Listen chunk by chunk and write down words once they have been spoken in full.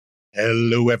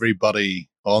Hello, everybody.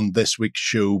 On this week's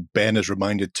show, Ben is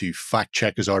reminded to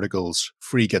fact-check his articles,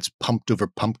 Free gets pumped over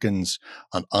pumpkins,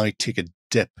 and I take a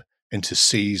dip into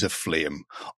seas of flame.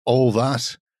 All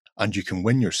that, and you can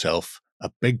win yourself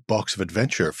a big box of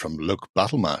adventure from Look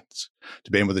Battlemats.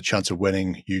 To be in with a chance of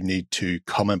winning, you need to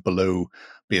comment below,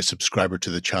 be a subscriber to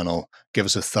the channel, give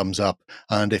us a thumbs up,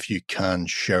 and if you can,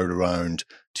 share it around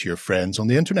to your friends on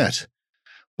the internet.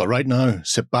 But right now,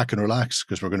 sit back and relax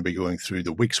because we're going to be going through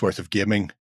the week's worth of gaming,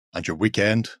 and your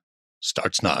weekend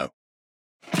starts now.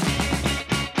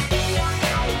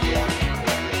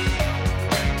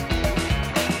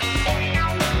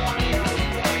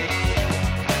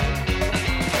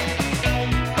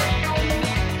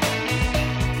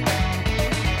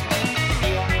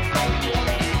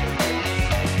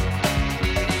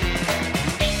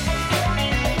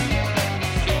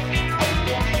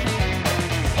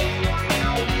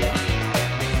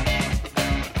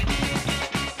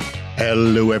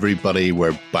 Hello everybody,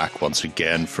 we're back once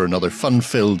again for another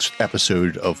fun-filled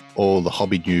episode of all the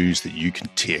hobby news that you can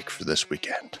take for this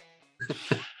weekend.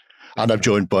 And I'm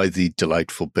joined by the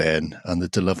delightful Ben and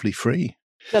the lovely Free.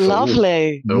 The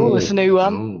lovely. Oh, it's a new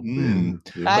one.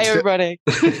 Hi everybody.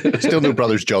 Still no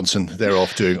Brothers Johnson. They're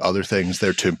off doing other things.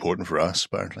 They're too important for us,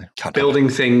 apparently. Building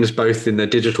things both in the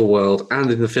digital world and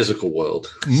in the physical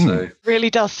world. So really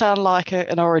does sound like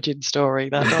an origin story,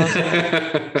 that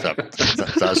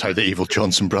does. That's how the evil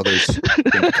Johnson brothers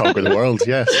conquer the world,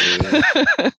 yes.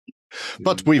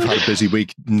 But we've had a busy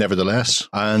week nevertheless,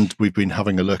 and we've been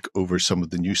having a look over some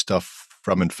of the new stuff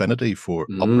from Infinity for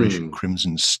Operation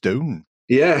Crimson Stone.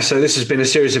 Yeah, so this has been a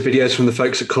series of videos from the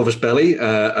folks at Corvus Belli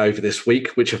over this week,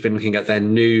 which have been looking at their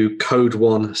new Code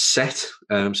 1 set.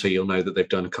 So you'll know that they've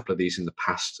done a couple of these in the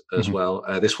past as well.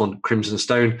 This one, Crimson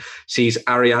Stone, sees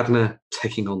Ariadna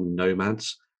taking on the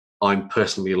Nomads. I'm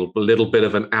personally a little bit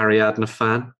of an Ariadna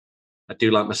fan. I do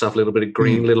like myself a little bit of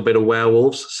green, a little bit of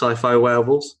werewolves, sci-fi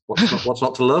werewolves. What's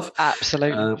not to love?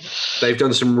 Absolutely. They've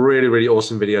done some really, really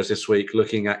awesome videos this week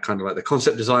looking at kind of like the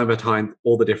concept design behind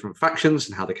all the different factions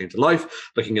and how they came to life,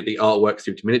 looking at the artwork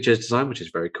through to miniatures design, which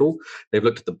is very cool. They've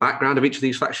looked at the background of each of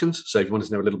these factions. So if you want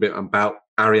to know a little bit about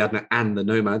Ariadna and the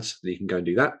Nomads, you can go and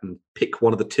do that and pick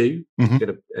one of the two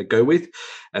to go with,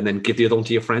 and then give the other one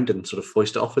to your friend and sort of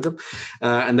foist it off with them.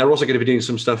 And they're also going to be doing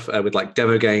some stuff with like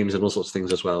demo games and all sorts of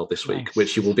things as well this week,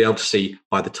 which you will be able to see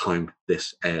by the time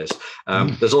this airs.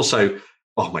 There's also,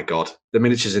 oh my God, the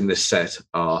miniatures in this set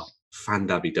are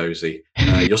fandabby-dozy.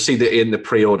 You'll see that in the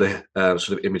pre-order sort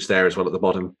of image there as well at the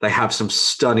bottom. They have some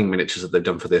stunning miniatures that they've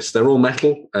done for this. They're all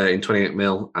metal in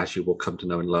 28mm, as you will come to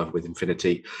know and love with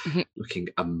Infinity. Looking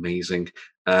amazing.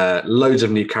 Loads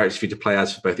of new characters for you to play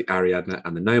as for both the Ariadna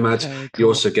and the Nomads. Cool. You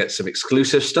also get some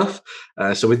exclusive stuff.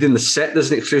 So within the set,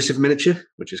 there's an exclusive miniature,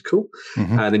 which is cool.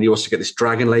 And then you also get this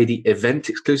Dragon Lady event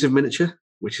exclusive miniature,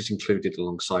 which is included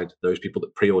alongside those people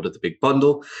that pre-ordered the big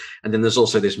bundle. And then there's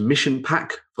also this mission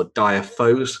pack for Dire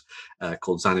Foes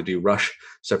called Xanadu Rush.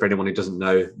 So for anyone who doesn't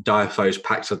know, Dire Foes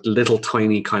packs are little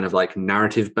tiny kind of like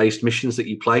narrative-based missions that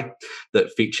you play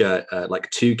that feature like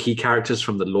two key characters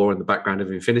from the lore and the background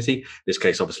of Infinity. In this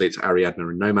case, obviously, it's Ariadna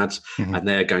and Nomads, and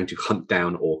they're going to hunt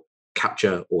down or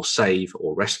capture or save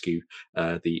or rescue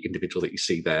the individual that you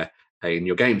see there in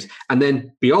your games. And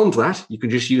then beyond that, you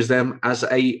can just use them as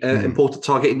a important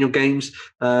target in your games,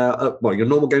 your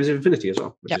normal games of Infinity as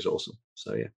well, which is awesome.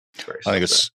 So yeah, I think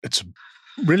it's a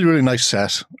really, really nice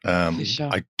set.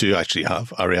 I do actually have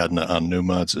Ariadna and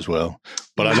Nomads as well,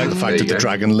 but I like the fact that the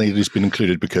Dragon Lady's been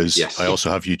included because I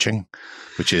also have Yu Ching,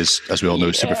 which is, as we all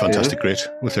know, super fantastic great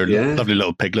with her lovely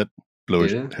little piglet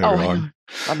blowers her arm.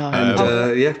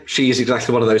 And she is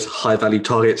exactly one of those high-value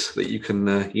targets that you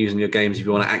can use in your games if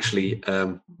you want to actually,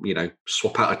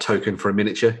 swap out a token for a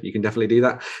miniature. You can definitely do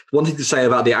that. One thing to say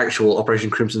about the actual Operation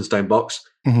Crimson Stone box,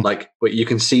 but you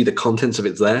can see the contents of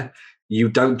it there. You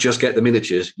don't just get the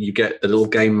miniatures; you get the little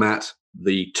game mat,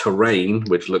 the terrain,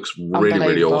 which looks really,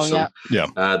 really awesome.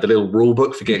 The little rule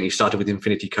book for getting you started with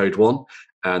Infinity Code 1,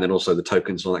 and then also the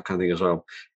tokens and all that kind of thing as well.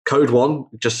 Code 1,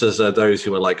 just as those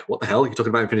who are like, what the hell, you're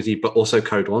talking about Infinity, but also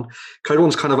Code 1. Code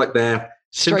 1's kind of like their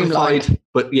simplified,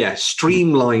 but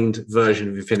streamlined version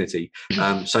of Infinity.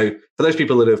 So for those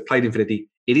people that have played Infinity,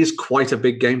 it is quite a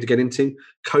big game to get into.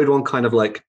 Code 1 kind of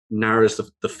like narrows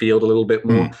the field a little bit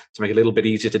more to make it a little bit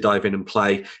easier to dive in and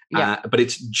play. But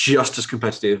it's just as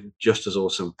competitive, just as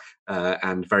awesome,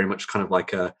 and very much kind of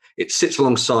like it sits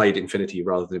alongside Infinity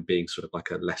rather than being sort of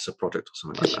like a lesser product or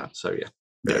something like that. So yeah.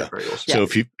 Very awesome. So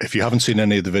if you haven't seen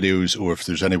any of the videos, or if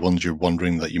there's any ones you're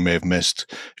wondering that you may have missed,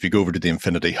 if you go over to the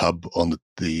Infinity Hub on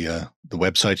the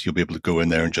website, you'll be able to go in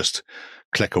there and just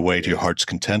click away to your heart's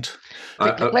content.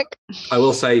 Click. I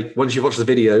will say, once you watch the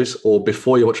videos, or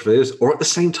before you watch the videos, or at the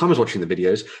same time as watching the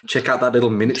videos, check out that little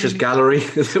miniatures gallery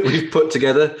that we've put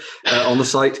together on the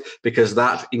site, because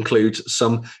that includes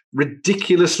some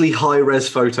ridiculously high-res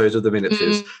photos of the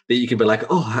miniatures that you can be like,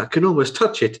 oh, I can almost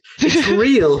touch it. It's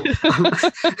real.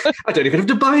 I don't even have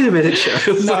to buy the miniature.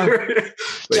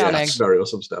 It's very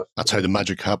awesome stuff. That's how the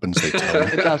magic happens, they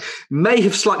tell me. May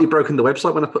have slightly broken the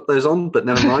website when I put those on, but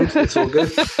never mind. It's all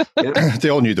good. Yeah. They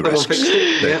all knew the risks.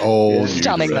 They all knew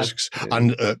Stunning, the risks. Yeah.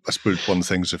 And I suppose one of the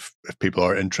things, if people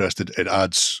are interested, it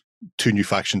adds 2 new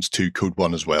factions to Code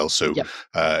 1 as well. So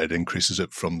it increases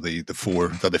it from the 4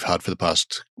 that they've had for the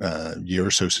past year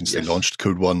or so since they launched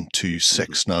Code 1 to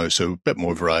 6 now. So a bit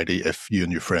more variety if you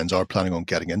and your friends are planning on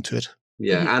getting into it.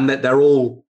 Yeah, and that they're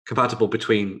all compatible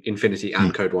between Infinity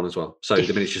and Code 1 as well. So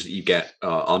the miniatures that you get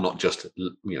are not just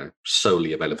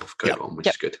solely available for Code 1, which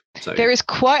is good. So there is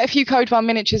quite a few Code 1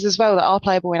 miniatures as well that are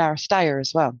playable in Aristea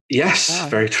as well. Yes,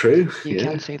 very true. You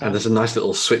can see that. And there's a nice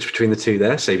little switch between the two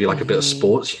there. So if you like a bit of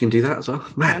sports, you can do that as well.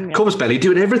 Man, Corvus Belli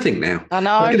doing everything now. I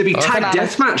know. It's going to be Tag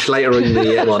Deathmatch later in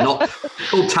the well, not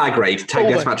called Tag Raid. Tag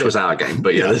Deathmatch was our game,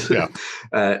 but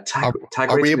Tag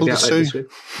are we able to sue?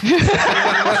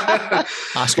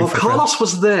 Well, Carlos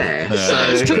was there.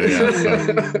 That's true,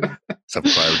 some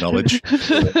prior knowledge.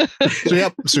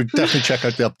 So definitely check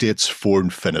out the updates for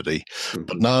Infinity.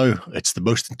 But now it's the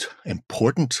most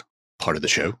important part of the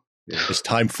show. It's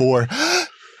time for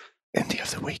Indie of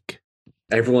the Week.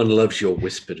 Everyone loves your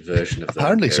whispered version of that.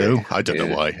 Apparently so. I don't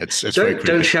know why. It's very creepy.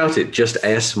 Don't shout it. Just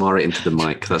ASMR it into the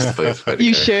mic. That's the first way to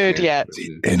You go. should,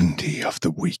 The Indie of the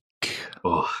Week.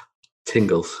 Oh,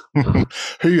 tingles.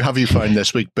 Who have you found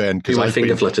this week, Ben? Because my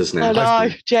finger flutters now.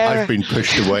 I've been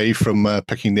pushed away from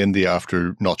picking the indie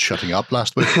after not shutting up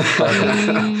last week.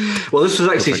 Well, this was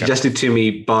actually suggested to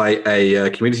me by a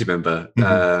community member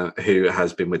who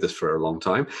has been with us for a long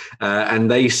time. And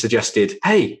they suggested,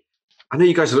 hey, I know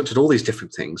you guys have looked at all these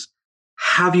different things.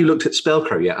 Have you looked at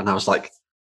Spellcrow yet? And I was like,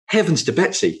 heavens to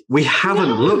Betsy, we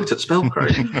haven't looked at Spellcrow.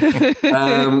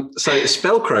 So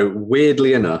Spellcrow,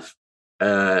 weirdly enough,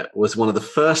 was one of the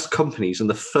first companies and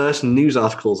the first news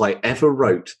articles I ever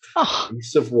wrote in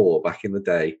Beasts of War back in the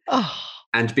day.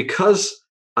 And because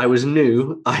I was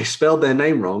new, I spelled their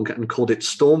name wrong and called it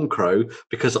Stormcrow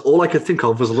because all I could think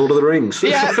of was Lord of the Rings.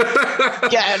 Yeah,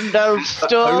 no,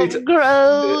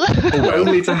 Stormcrow.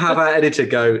 Only to have our editor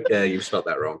go, yeah, you've spelled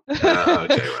that wrong.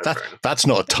 Okay, that's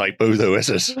not a typo, though, is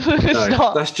it?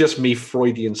 No, that's just me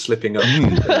Freudian slipping up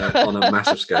on a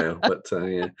massive scale. But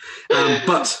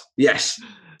but yes,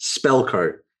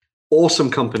 Spellcrow.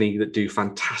 Awesome company that do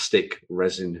fantastic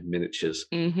resin miniatures.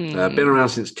 Been around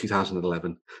since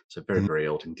 2011, so very, very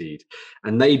old indeed.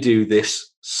 And they do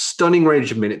this stunning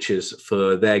range of miniatures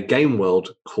for their game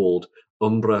world called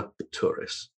Umbra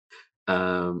Turis.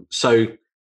 So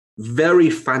very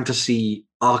fantasy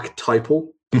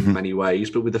archetypal in many ways,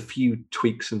 but with a few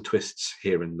tweaks and twists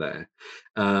here and there.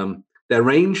 Their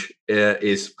range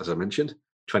is, as I mentioned,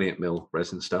 28mm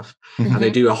resin stuff. And they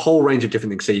do a whole range of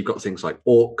different things. So you've got things like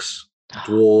orcs,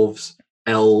 dwarves,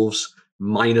 elves,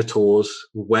 minotaurs,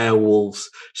 werewolves,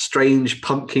 strange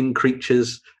pumpkin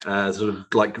creatures, sort of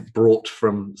like brought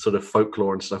from sort of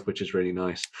folklore and stuff, which is really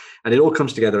nice. And it all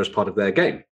comes together as part of their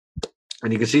game.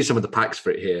 And you can see some of the packs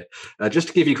for it here. Just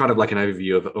to give you kind of like an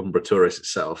overview of Umbra Turis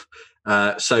itself.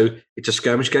 So it's a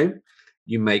skirmish game.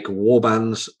 You make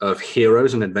warbands of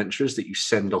heroes and adventurers that you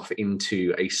send off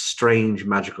into a strange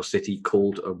magical city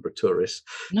called Umbra Turis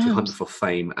to hunt for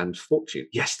fame and fortune.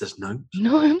 Yes, there's gnomes.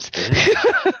 Gnomes?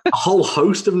 Yeah. A whole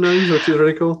host of gnomes, which is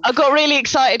really cool. I got really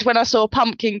excited when I saw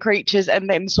pumpkin creatures and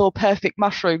then saw perfect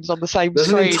mushrooms on the same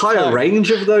screen. There's an entire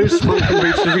range of those pumpkin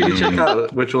creatures to really check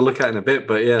out, which we'll look at in a bit,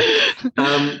 but yeah.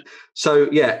 So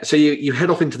you head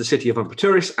off into the city of Umbra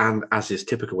Turis, and as is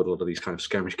typical with a lot of these kind of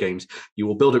skirmish games, you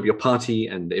will build up your party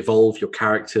and evolve your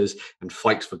characters and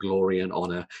fight for glory and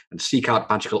honor and seek out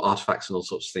magical artifacts and all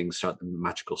sorts of things throughout the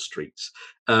magical streets.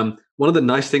 One of the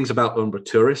nice things about Umbra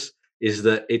Turis is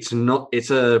that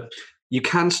you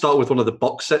can start with one of the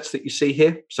box sets that you see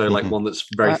here. So like one that's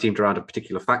very themed around a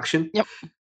particular faction. Yep.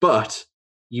 But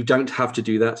you don't have to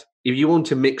do that. If you want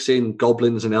to mix in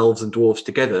goblins and elves and dwarves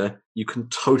together, you can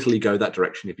totally go that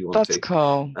direction if you want to. That's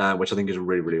cool. Which I think is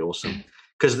really, really awesome.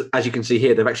 Because as you can see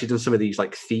here, they've actually done some of these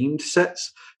like themed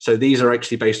sets. So these are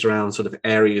actually based around sort of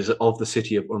areas of the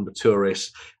city of Umbra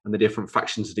Turis and the different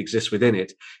factions that exist within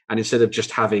it. And instead of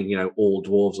just having, all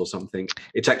dwarves or something,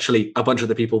 it's actually a bunch of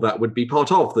the people that would be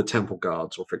part of the Temple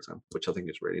Guards, or for example, which I think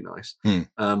is really nice.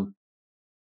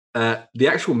 The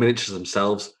actual miniatures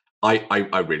themselves,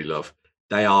 I really love.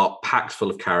 They are packed full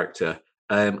of character.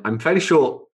 I'm fairly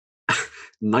sure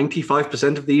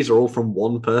 95% of these are all from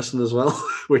one person as well,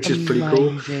 which is pretty cool.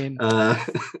 Amazing.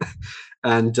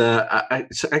 And I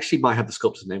actually might have the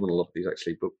sculptor's name on a lot of these,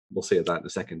 actually, but we'll see that in a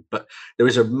second. But there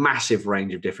is a massive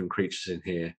range of different creatures in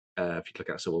here. If you click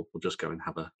out, so we'll just go and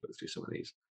have a look through some of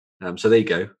these. So there you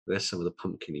go. There's some of the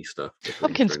pumpkin-y stuff.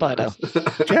 Pumpkin spider.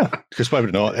 Nice. Yeah, because why would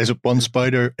it not? Is it one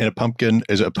spider in a pumpkin?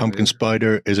 Is it a pumpkin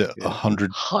spider? Is it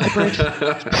 100 Hybrid.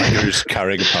 spiders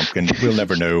carrying a pumpkin? We'll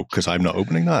never know because I'm not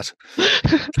opening that.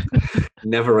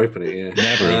 Never open it. Yeah,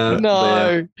 Never open it.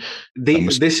 No.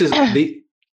 This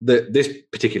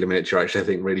particular miniature actually, I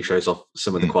think, really shows off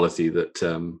some of the quality that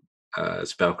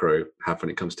Spellcrow have when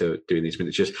it comes to doing these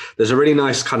miniatures. There's a really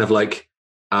nice kind of like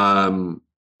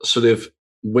sort of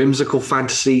whimsical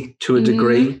fantasy to a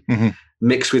degree,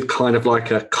 mixed with kind of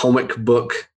like a comic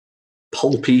book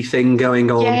pulpy thing going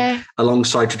on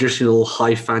alongside traditional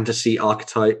high fantasy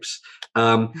archetypes.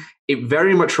 It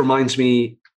very much reminds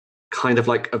me kind of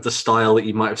like of the style that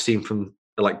you might have seen from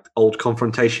like old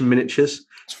Confrontation miniatures,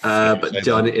 but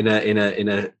done in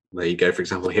a there you go. For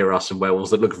example, here are some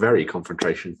werewolves that look very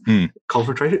confrontation.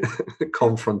 Confrontation.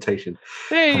 Confrontational.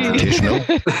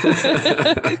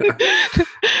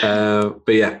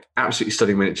 But yeah, absolutely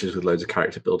stunning miniatures with loads of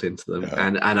character built into them,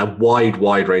 and a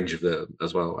wide range of them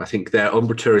as well. I think their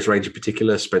Umbraturis range in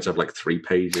particular spreads over like 3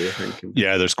 pages, I think.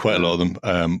 Yeah, there's quite a lot of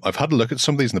them. I've had a look at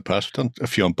some of these in the past. I've done a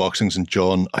few unboxings, and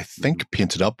John, I think,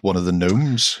 painted up one of the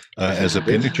gnomes as a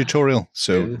painting tutorial.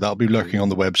 So that'll be lurking on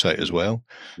the website as well.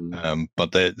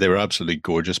 But they were absolutely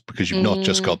gorgeous because you've not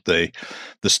just got the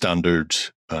standard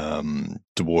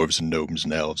dwarves and gnomes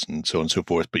and elves and so on and so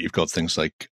forth, but you've got things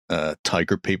like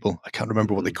tiger people. I can't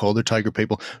remember what they call their tiger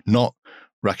people. Not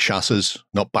rakshasas,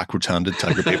 not backwards-handed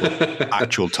tiger people.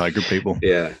 Actual tiger people.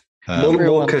 Yeah.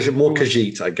 More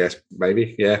Khajiit, I guess,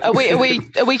 maybe. Yeah. Are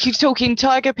we talking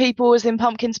tiger people as in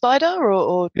pumpkin spider,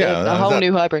 or a whole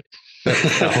new hybrid?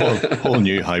 A whole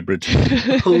new hybrid.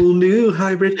 Whole new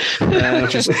hybrid.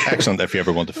 Which is excellent if you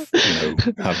ever want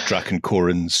to have Draken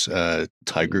Corin's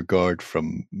Tiger Guard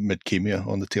from Midkemia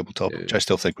on the tabletop, which I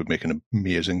still think would make an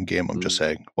amazing game. I'm just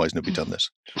saying, why has nobody done this?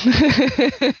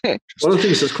 One of the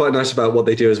things that's quite nice about what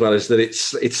they do as well is that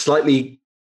it's slightly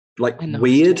like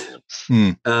weird.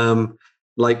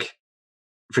 Like,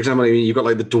 for example, you've got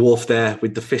like the dwarf there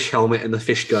with the fish helmet and the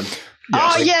fish gun.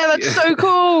 That's so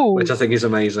cool. Which I think is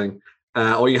amazing.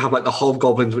 Or you have like the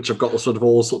hobgoblins, which have got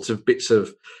all sorts of bits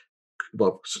of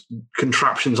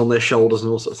contraptions on their shoulders and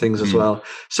all sorts of things as well.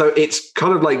 So it's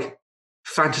kind of like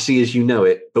fantasy as you know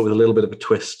it, but with a little bit of a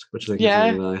twist, which I think is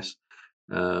really nice.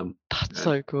 That's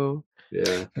so cool.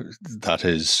 Yeah. That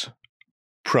is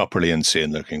properly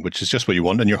insane looking, which is just what you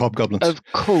want in your hobgoblins. Of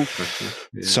course.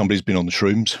 Somebody's been on the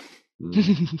shrooms.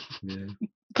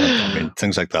 I mean,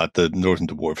 things like that. The Northern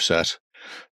Dwarf set,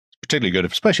 particularly good,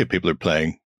 especially if people are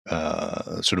playing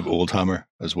sort of Oldhammer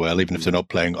as well, even if they're not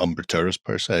playing Umbraturis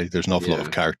per se. There's an awful lot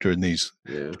of character in these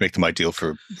to make them ideal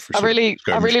for I really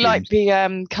like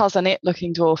the cousin it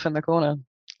looking dwarf in the corner.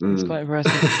 It's quite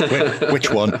impressive. Which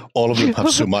one? All of them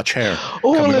have so much hair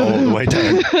coming all the way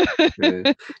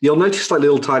down. You'll notice like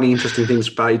little tiny interesting things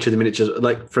about each of the miniatures.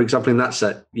 Like, for example, in that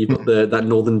set, you've got that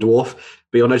Northern Dwarf,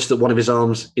 but you'll notice that one of his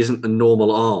arms isn't a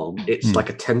normal arm. It's like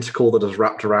a tentacle that is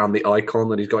wrapped around the icon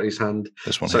that he's got in his hand.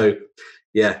 This one.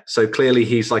 So clearly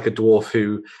he's like a dwarf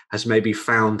who has maybe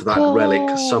found that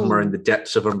relic somewhere in the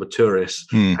depths of Umbraturis,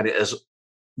 and it has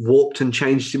warped and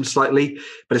changed him slightly,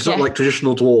 but it's not like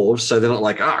traditional dwarves, so they're not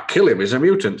like, kill him, he's a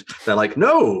mutant. They're like,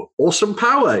 no, awesome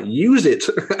power, use it.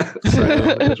 So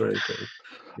it's really cool.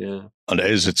 Yeah. And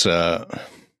it's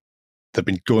they've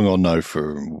been going on now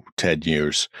for 10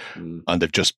 years, and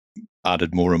they've just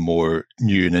added more and more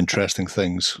new and interesting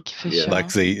things.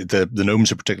 Like the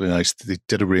gnomes are particularly nice. They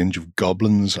did a range of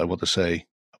goblins, I want to say,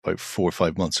 about 4 or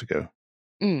 5 months ago.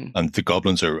 And the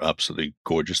goblins are absolutely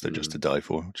gorgeous. They're just to die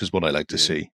for, which is what I like to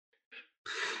see.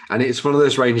 And it's one of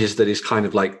those ranges that is kind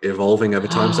of like evolving over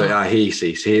time. So here you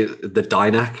see the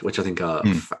Dynak, which I think are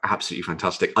absolutely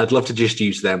fantastic. I'd love to just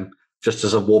use them just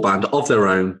as a warband of their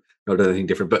own, not anything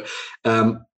different. But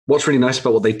what's really nice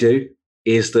about what they do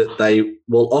is that they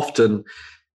will often,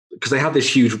 because they have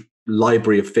this huge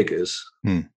library of figures,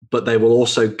 but they will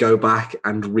also go back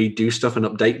and redo stuff and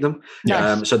update them.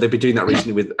 So they've been doing that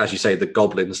recently with, as you say, the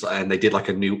goblins, and they did like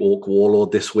a new orc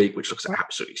warlord this week, which looks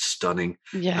absolutely stunning.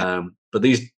 But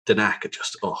these Dynak are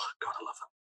just, God, I love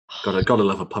them. Gotta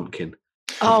love a pumpkin.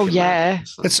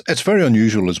 It's very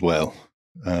unusual as well.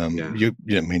 I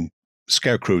mean,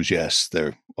 scarecrows, yes,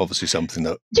 they're obviously something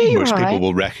that most people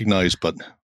will recognize, but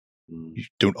you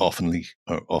don't often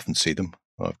see them.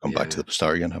 I've gone back to the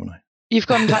start again, haven't I? You've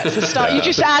gone back to the start. You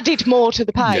just added more to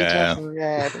the page.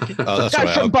 Yeah. That's right.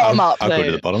 From bottom up. I'll go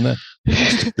to the bottom then.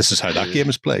 This is how that game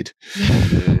is played.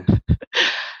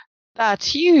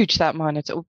 That's huge, that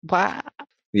Minotaur. Wow.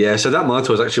 Yeah, so that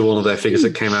Minotaur was actually one of their figures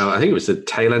that came out. I think it was the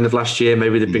tail end of last year,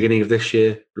 maybe the beginning of this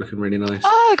year. Looking really nice.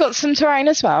 Oh, I got some terrain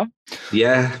as well.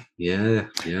 Yeah. They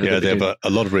have a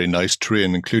lot of really nice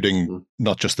terrain, including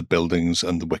not just the buildings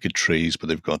and the wicked trees, but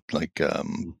they've got like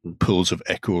pools of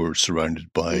ichor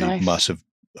surrounded by massive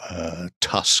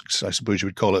tusks, I suppose you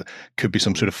would call it. Could be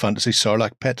some sort of fantasy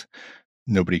Sarlacc pit.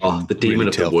 Nobody can. The Demon really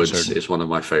of the Woods is one of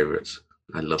my favorites.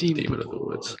 I love the Demon of the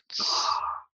Woods.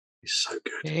 He's so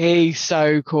good. He's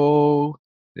so cool.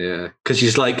 Yeah, because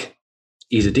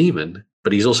he's a demon,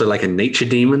 but he's also like a nature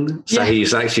demon. So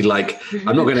he's actually like,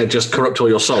 I'm not going to just corrupt all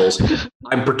your souls.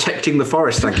 I'm protecting the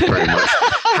forest. Thank you very much.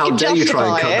 How dare you try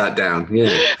and cut that down?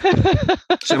 Yeah.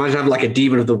 So imagine having like a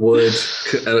Demon of the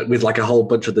Woods with like a whole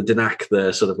bunch of the Danak,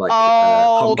 the sort of like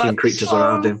pumpkin creatures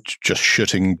around him. Just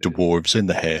shooting dwarves in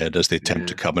the head as they attempt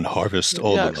to come and harvest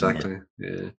all of them. Exactly.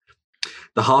 Yeah.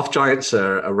 The half giants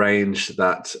are a range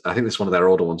that I think this is one of their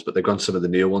older ones, but they've gone some of the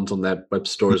newer ones on their web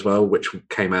store as well, which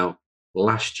came out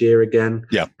last year again.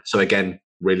 Yeah. So again,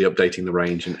 really updating the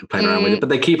range and playing around with it. But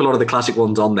they keep a lot of the classic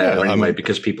ones on there anyway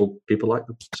because people like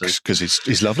them. Because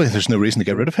he's lovely. There's no reason to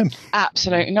get rid of him.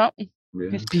 Absolutely not. Yeah.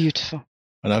 It's beautiful.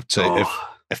 And I have to say,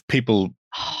 if people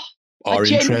are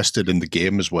interested in the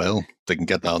game as well, they can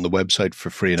get that on the website for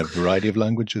free in a variety of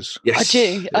languages. Yes.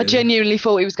 I genuinely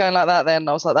thought he was going like that then.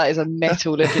 I was like, that is a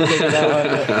metal looking thing.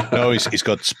 No, he's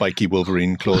got spiky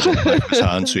Wolverine claws on his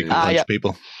hand so he can punch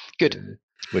people. Good.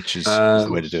 Which is the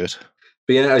way to do it.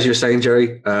 But yeah, as you were saying,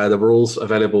 Jerry, the rules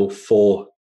available for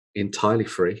entirely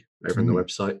free over on the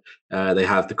website. They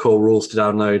have the core rules to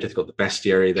download. They've got the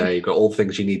bestiary there. You've got all the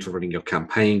things you need for running your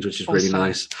campaigns, which is really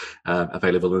nice.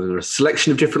 Available in a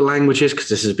selection of different languages because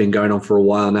this has been going on for a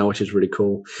while now, which is really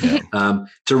cool. Yeah.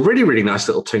 It's a really, really nice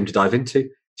little tome to dive into.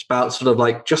 It's about sort of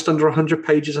like just under 100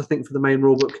 pages, I think, for the main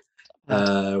rulebook,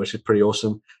 which is pretty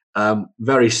awesome.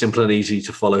 Very simple and easy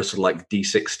to follow, sort of like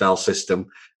D6 style system.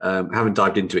 Haven't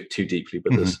dived into it too deeply,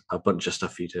 but there's a bunch of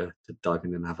stuff for you to dive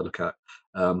in and have a look at.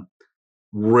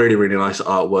 Really, really nice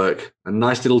artwork. A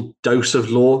nice little dose of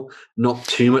lore, not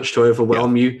too much to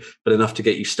overwhelm you, but enough to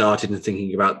get you started in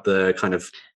thinking about the kind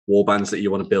of war bands that you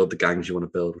want to build, the gangs you want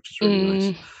to build, which is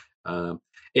really nice.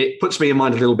 It puts me in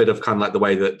mind a little bit of kind of like the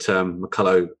way that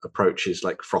McCullough approaches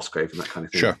like Frostgrave and that kind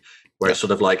of thing. Sure. Where it's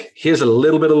sort of like, here's a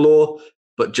little bit of lore,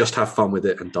 but just have fun with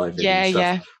it and dive in.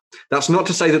 Yeah. That's not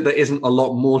to say that there isn't a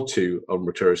lot more to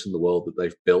Umbra Tourist in the world that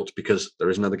they've built, because there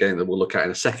is another game that we'll look at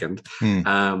in a second.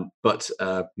 But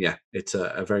it's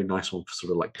a very nice one for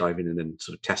sort of like diving in and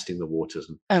sort of testing the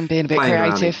waters and being a bit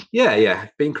creative.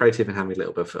 Being creative and having a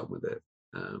little bit of fun with it.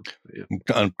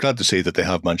 I'm glad to see that they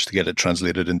have managed to get it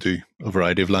translated into a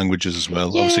variety of languages as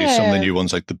well. Obviously, some of the new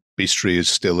ones like the Beastry is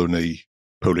still only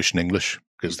Polish and English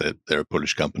because they're a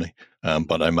Polish company,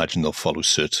 but I imagine they'll follow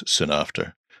suit soon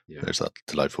after. There's that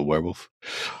delightful werewolf.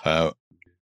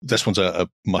 This one's a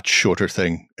much shorter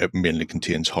thing. It mainly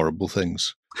contains horrible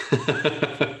things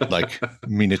like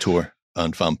Minotaur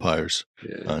and vampires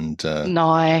and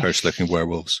curse-looking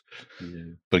werewolves.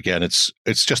 But again, it's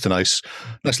just a nice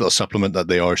little supplement that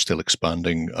they are still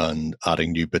expanding and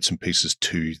adding new bits and pieces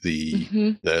to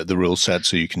the rule set,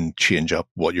 so you can change up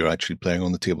what you're actually playing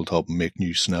on the tabletop and make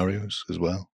new scenarios as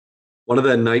well. One of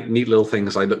the neat little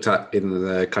things I looked at in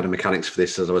the kind of mechanics for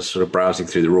this as I was sort of browsing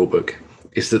through the rulebook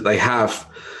is that they have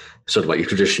sort of like your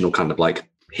traditional kind of like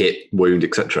hit, wound,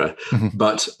 etc.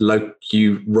 But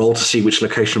you roll to see which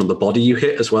location on the body you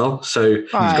hit as well. So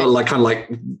you've got like kind of like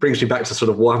brings me back to sort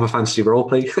of Warhammer Fantasy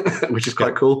roleplay, which is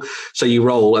quite cool. So you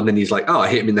roll and then he's like, I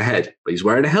hit him in the head, but he's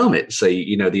wearing a helmet. So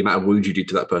you know the amount of wound you do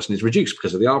to that person is reduced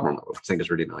because of the armor on it, which I think is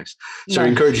really nice. So it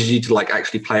encourages you to like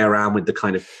actually play around with the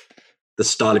kind of the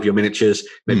style of your miniatures,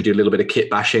 maybe do a little bit of kit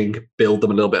bashing, build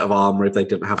them a little bit of armor if they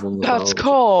didn't have one. That's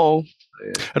cool.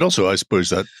 And also, I suppose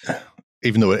that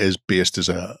even though it is based as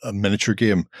a miniature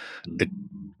game,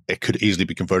 it could easily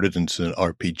be converted into an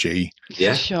RPG.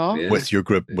 Yeah, sure. With your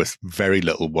group, with very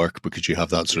little work, because you have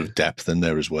that sort of depth in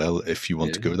there as well, if you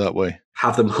want to go that way.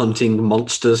 Have them hunting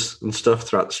monsters and stuff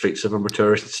throughout the streets of Umbra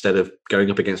Tourist instead of going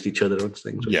up against each other and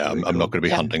things. Yeah, I'm not going to be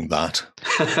hunting that.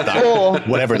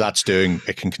 Whatever that's doing,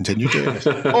 it can continue doing it.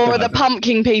 Or are the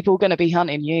pumpkin people going to be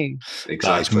hunting you?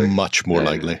 Exactly. That is much more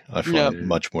likely. I find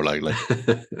much more likely.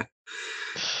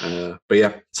 But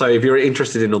yeah, so if you're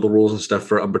interested in all the rules and stuff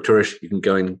for Umbra Tourist, you can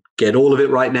go and get all of it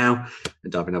right now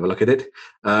and dive and have a look at it.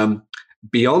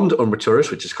 Beyond Umbra Tourist,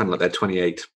 which is kind of like their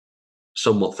 28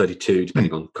 somewhat 32,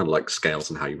 depending on kind of like scales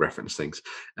and how you reference things.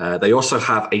 They also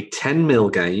have a 10 mil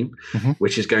game,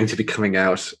 which is going to be coming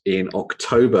out in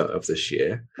October of this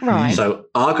year. Right. So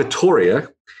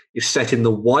Argatoria is set in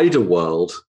the wider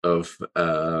world of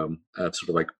sort of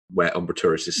like where Umbra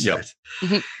Tourist is set.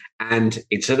 And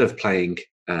instead of playing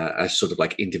as sort of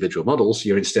like individual models,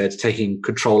 you're instead taking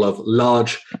control of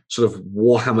large sort of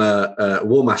Warhammer,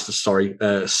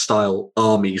 Warmaster, style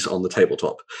armies on the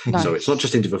tabletop. Nice. So it's not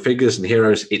just individual figures and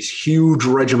heroes, it's huge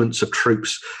regiments of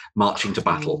troops marching to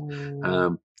battle.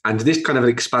 And this kind of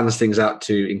expands things out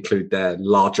to include their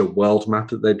larger world map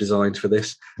that they've designed for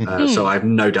this. So I have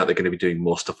no doubt they're going to be doing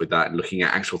more stuff with that and looking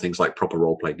at actual things like proper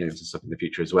role-playing games and stuff in the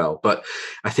future as well. But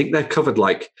I think they've covered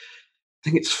I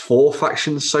think it's 4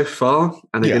 factions so far,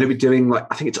 and they're going to be doing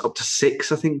I think it's up to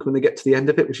 6, I think, when they get to the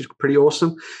end of it, which is pretty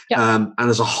awesome. And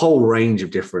there's a whole range of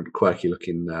different quirky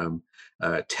looking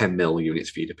 10 mil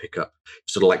units for you to pick up,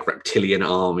 sort of like reptilian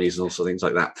armies and also things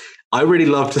like that. I really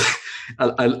loved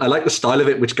I like the style of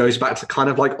it, which goes back to kind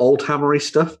of like old hammery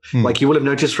stuff. Like you will have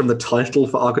noticed from the title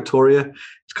for Argatoria,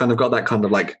 it's kind of got that kind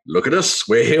of like, look at us,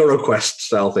 we're Hero Quest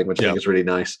style thing, which I think is really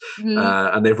nice.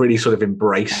 And they've really sort of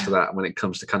embraced that when it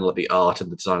comes to kind of like the art and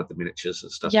the design of the miniatures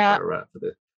and stuff for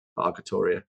the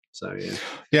Argatoria. So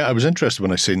I was interested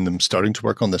when I seen them starting to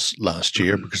work on this last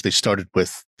year, because they started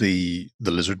with the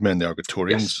Lizardmen, the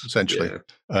Argatorians, essentially.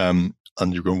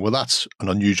 And you're going, well, that's an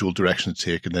unusual direction to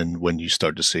take. And then when you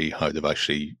start to see how they've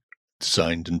actually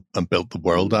designed and built the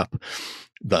world up,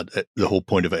 that the whole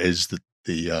point of it is that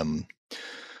the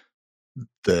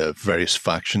various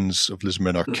factions of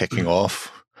Lizardmen are kicking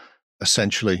off,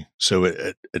 essentially. So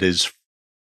it is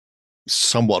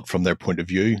somewhat from their point of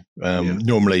view.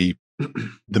 Normally,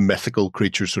 the mythical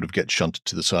creatures sort of get shunted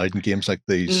to the side in games like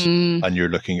these, and you're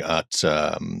looking at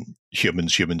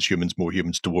humans, more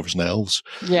humans, dwarves and elves.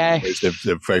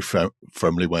 They've very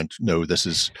firmly went, no, this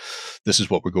is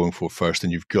what we're going for first.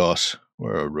 And you've got,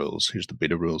 where are rules? Here's the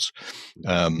beta rules.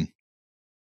 It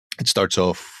starts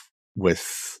off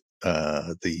with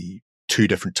the 2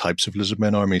 different types of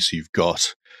Lizardmen armies. So you've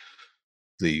got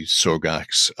the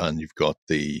Sorgax and you've got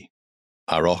the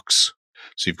Aurochs.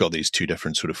 So you've got these 2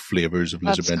 different sort of flavors of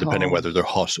Lizardmen, depending whether they're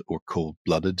hot or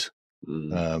cold-blooded.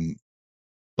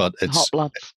 But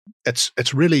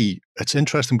it's really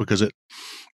interesting because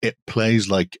it plays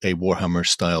like a Warhammer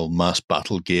style mass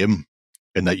battle game,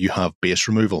 in that you have base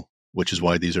removal, which is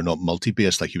why these are not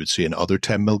multi-base like you would see in other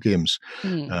 10 mil games.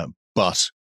 But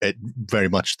it very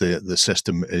much the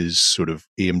system is sort of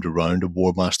aimed around a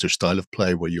Warmaster style of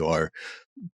play, where you are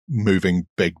moving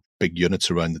big units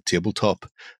around the tabletop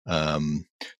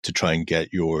to try and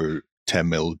get your 10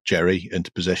 mil Jerry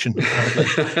into position.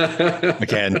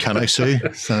 Again, can I sue?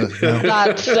 So, no.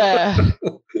 That's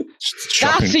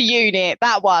a unit,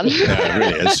 that one. Yeah, it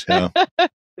really is. Yeah.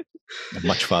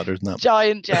 Much fatter than that.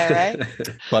 Giant Jerry.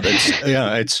 But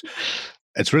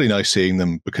it's really nice seeing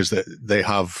them, because they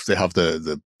have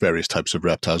the various types of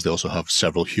reptiles. They also have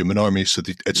several human armies, so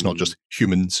it's not just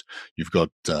humans. You've got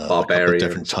a couple of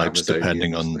different types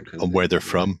depending on where they're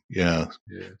from.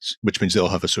 Which means they'll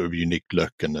have a sort of unique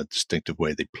look and a distinctive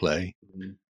way they play,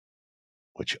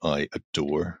 which I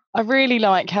adore. I really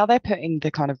like how they're putting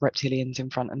the kind of reptilians in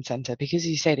front and center, because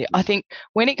you said it. I think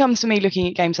when it comes to me looking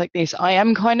at games like this, I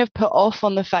am kind of put off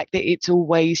on the fact that it's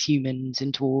always humans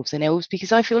and dwarves and elves,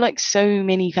 because I feel like so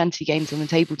many fantasy games on the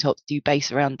tabletop do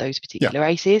base around those particular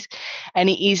races, and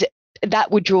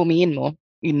that would draw me in more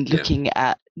in looking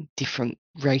at different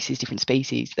races, different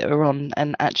species that are on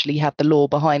and actually have the lore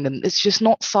behind them. It's just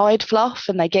not side fluff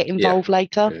and they get involved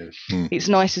later. It's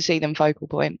nice to see them focal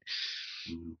point.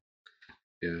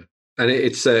 And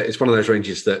it's one of those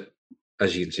ranges that,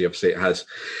 as you can see, obviously it has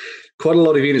quite a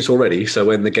lot of units already. So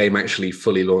when the game actually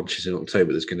fully launches in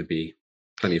October, there's going to be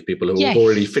plenty of people who have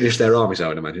already finished their armies, I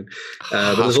would imagine.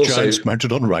 But there's also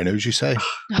mounted on rhinos, you say?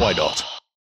 Why not?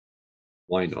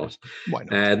 Why not? Why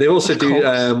not? They also do.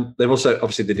 They've also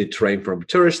obviously they did terrain for Umbra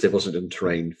Tourist. They've also done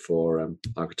terrain for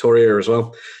Argatoria as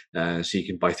well. So you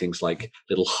can buy things like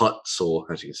little huts,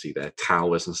 or as you can see there,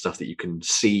 towers and stuff that you can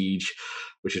siege,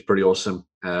 which is pretty awesome.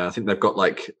 I think they've got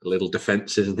like little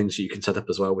defenses and things that you can set up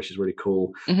as well, which is really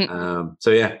cool.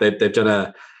 So yeah, they've done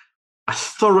a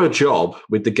thorough job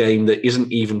with the game that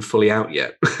isn't even fully out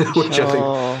yet, which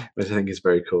I think is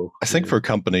very cool. I think for a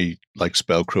company like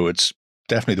Spellcrow, it's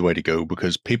definitely the way to go,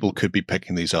 because people could be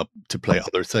picking these up to play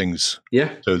other things.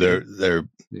 So they're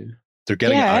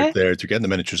getting it out there, they're getting the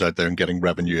miniatures out there and getting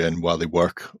revenue in while they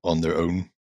work on their own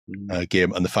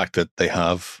game. And the fact that they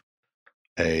have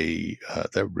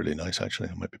they're really nice, actually.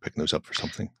 I might be picking those up for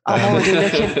something.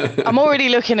 I'm already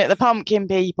looking at the pumpkin,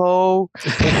 people.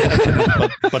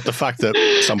 but the fact that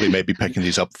somebody may be picking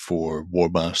these up for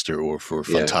Warmaster or for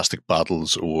Fantastic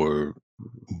Battles or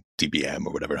DBM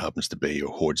or whatever it happens to be,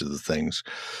 or Hordes of the Things,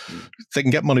 they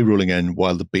can get money rolling in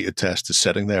while the beta test is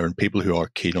sitting there, and people who are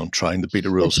keen on trying the beta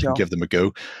rules can give them a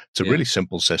go. It's a really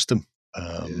simple system.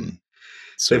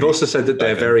 So they've also said that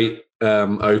they're very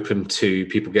open to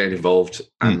people getting involved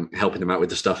and helping them out with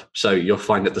the stuff. So you'll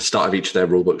find at the start of each of their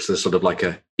rule books, there's sort of like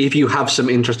if you have some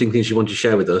interesting things you want to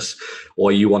share with us,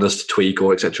 or you want us to tweak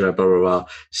or etc., blah, blah, blah,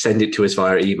 send it to us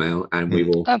via email, and we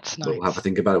will we'll have a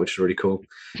think about it, which is really cool.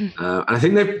 And I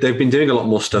think they've been doing a lot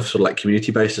more stuff sort of like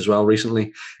community based as well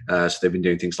recently. So they've been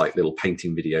doing things like little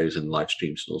painting videos and live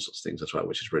streams and all sorts of things as well,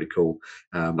 which is really cool.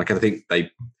 I think they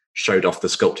showed off the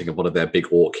sculpting of one of their big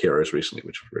orc heroes recently,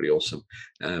 which was really awesome.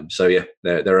 So yeah,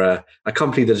 they're a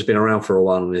company that has been around for a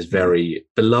while and is very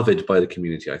beloved by the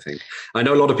community, I think. I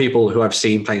know a lot of people who I've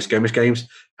seen playing skirmish games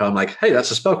who I'm like, hey,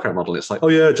 that's a Spellcraft model. It's like, oh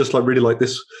yeah, just like really like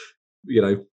this,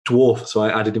 dwarf. So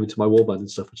I added him into my warband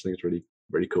and stuff, which I think is really,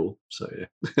 really cool. So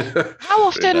yeah. How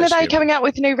often are they coming out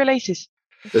with new releases?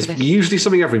 There's usually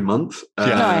something every month.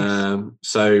 Nice.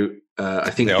 So I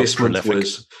think this month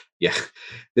was... Yeah,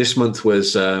 this month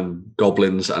was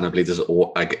goblins, and I believe there's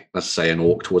an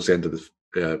orc towards the end of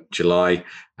July.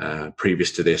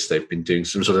 Previous to this, they've been doing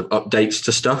some sort of updates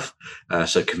to stuff,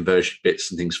 so conversion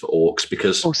bits and things for orcs,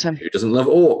 because who doesn't love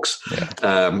orcs?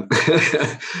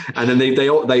 Yeah. And then they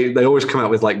always come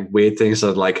out with like weird things,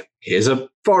 so like, here's a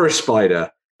forest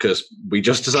spider, because we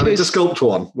just decided to sculpt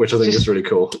one, which I think is really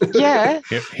cool. Yeah.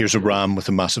 Here's a ram with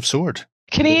a massive sword.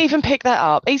 Can he even pick that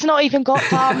up? He's not even got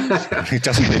thumbs. He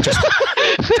doesn't.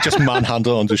 Just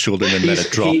manhandle onto his shoulder and then let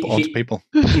it drop onto people.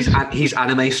 He's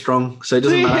anime strong, so it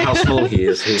doesn't matter how small he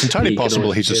is. It's entirely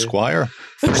possible he's a squire.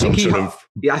 I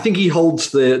think he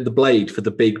holds the blade for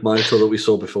the big minotaur that we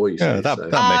saw before.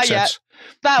 That makes sense.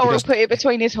 That'll put it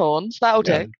between his horns. That'll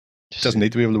do. Doesn't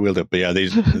need to be able to wield it, but yeah,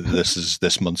 this is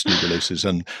this month's new releases,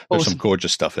 and there's some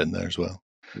gorgeous stuff in there as well.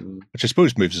 Which I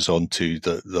suppose moves us on to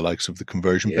the likes of the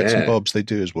conversion bits and bobs they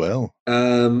do as well.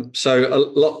 So a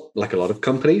lot of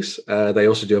companies, they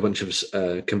also do a bunch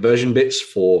of conversion bits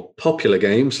for popular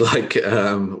games like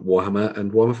Warhammer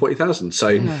and Warhammer 40,000. So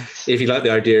if you like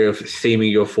the idea of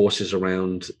theming your forces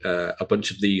around a bunch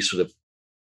of these sort of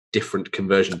different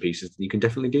conversion pieces, you can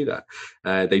definitely do that.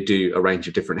 They do a range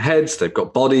of different heads. They've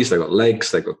got bodies, they've got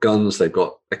legs, they've got guns, they've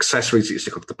got accessories that you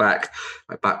stick off the back,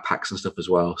 like backpacks and stuff as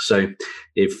well. So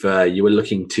if you were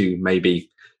looking to maybe,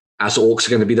 as orcs are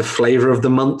going to be the flavor of the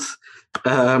month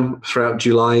throughout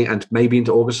July and maybe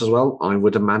into August as well, I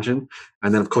would imagine.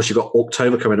 And then of course you've got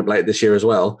October coming up later this year as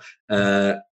well.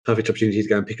 Perfect opportunity to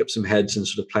go and pick up some heads and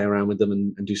sort of play around with them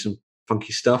and do some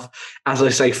funky stuff. As I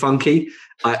say funky,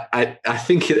 I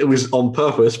think it was on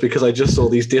purpose, because I just saw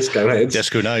these disco heads.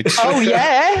 Disco Knights. Oh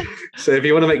yeah. So if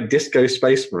you want to make disco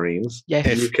Space Marines,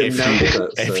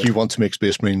 if you want to make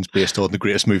Space Marines based on the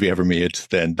greatest movie ever made,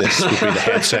 then this would be the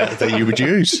headset that you would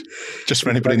use. Just for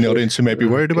anybody in the audience who may be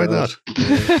worried about that.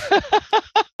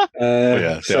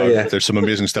 There's some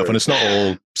amazing stuff, and it's not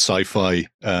all sci-fi,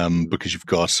 because you've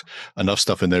got enough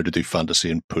stuff in there to do fantasy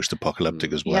and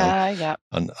post-apocalyptic as well.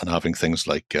 And having things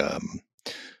like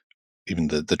even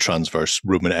the transverse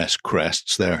Roman-esque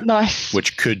crests there,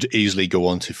 which could easily go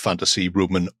on to fantasy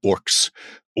Roman orcs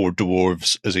or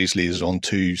dwarves as easily as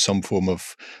onto some form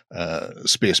of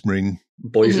Space Marine.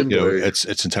 Boys and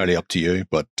it's entirely up to you,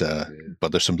 but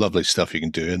there's some lovely stuff you can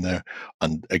do in there.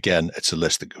 And again, it's a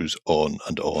list that goes on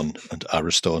and on, and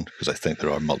Ariston, because I think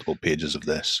there are multiple pages of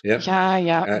this. As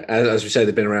we say,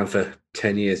 they've been around for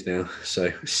 10 years now,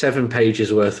 so 7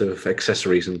 pages worth of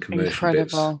accessories and conversion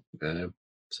bits.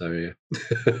 So yeah,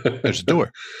 there's a door.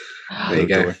 There you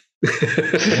go.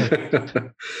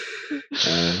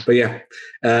 But yeah,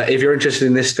 if you're interested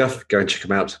in this stuff, go and check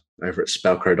them out over at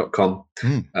spellcrow.com.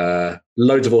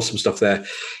 Loads of awesome stuff there.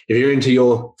 If you're into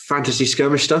your fantasy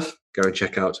skirmish stuff, go and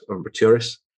check out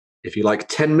Umbraturis. If you like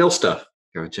 10 mil stuff,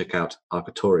 go and check out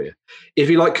Arcatoria. If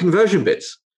you like conversion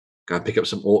bits, go and pick up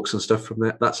some orcs and stuff from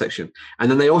that section.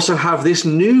 And then they also have this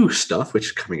new stuff which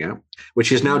is coming out,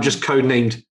 which is now just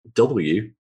codenamed W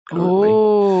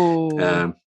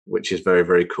currently, which is very,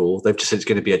 very cool. They've just said it's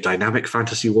going to be a dynamic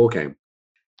fantasy war game.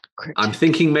 I'm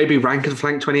thinking maybe rank and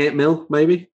flank 28 mil,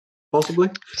 maybe, possibly.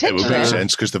 It would make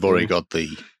sense because they've already got the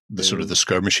sort of the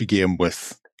skirmishy game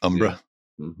with Umbra.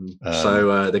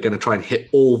 So they're going to try and hit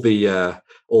all the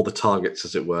targets,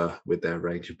 as it were, with their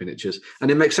range of miniatures, and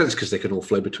it makes sense because they can all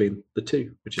flow between the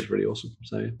two, which is really awesome.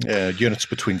 So units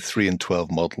between 3 and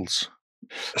 12 models.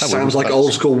 Sounds like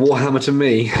old school Warhammer to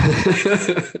me.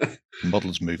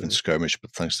 Models move in skirmish,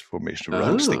 but thanks to formation of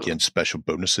ranks, they gain special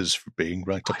bonuses for being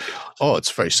ranked up. Oh,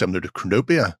 it's very similar to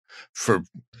Chronopia for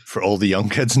all the young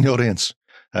kids in the audience.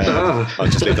 I'll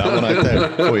just leave that one out there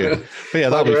for you. But yeah,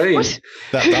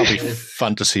 that'll be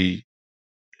fantasy.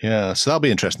 Yeah, so that'll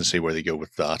be interesting to see where they go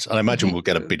with that. And I imagine we'll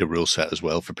get a beta rule set as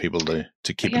well for people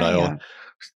to keep an eye on.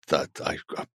 That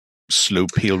slow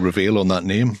peel reveal on that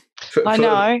name. I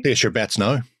know. Place your bets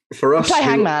now. For us, play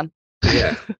Hangman.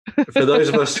 Yeah. For those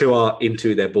of us who are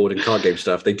into their board and card game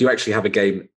stuff, they do actually have a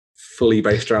game fully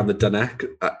based around the Danak.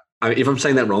 If I'm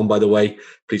saying that wrong, by the way,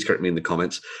 please correct me in the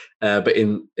comments. But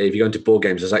if you go into board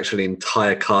games, there's actually an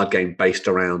entire card game based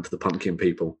around the pumpkin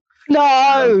people.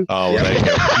 No. There you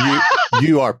go.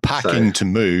 You are packing to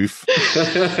move.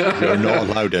 You're not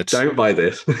allowed it. Don't buy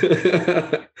this.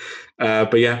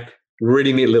 But yeah,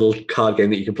 really neat little card game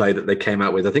that you can play that they came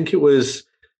out with. I think it was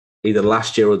either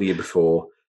last year or the year before,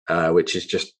 which is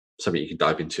just something you can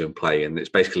dive into and play. And it's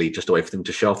basically just a way for them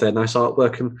to show off their nice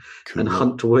artwork and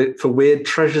hunt for weird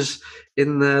treasures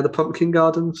in the pumpkin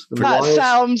gardens. And that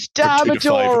sounds damn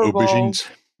adorable. Aubergines.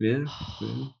 Yeah.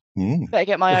 Better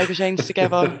get my aubergines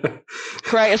together.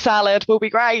 Create a salad will be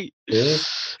great. Yeah.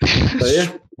 So,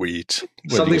 yeah. Sweet.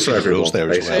 Something for everyone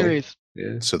there as well.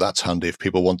 Yeah. So that's handy if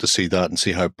people want to see that and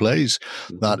see how it plays.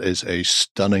 That is a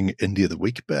stunning Indie of the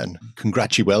Week, Ben.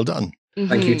 Congratulations, well done.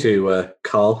 Thank you to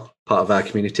Carl, part of our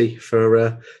community,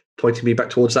 for pointing me back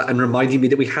towards that and reminding me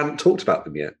that we hadn't talked about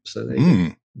them yet. So there you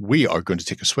go. We are going to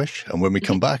take a swish, and when we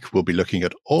come back, we'll be looking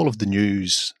at all of the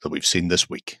news that we've seen this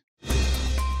week.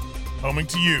 Coming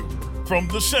to you from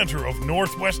the center of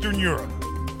Northwestern Europe.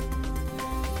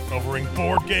 Covering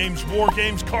board games, war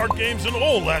games, card games, and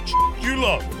all that you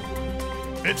love.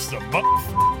 It's the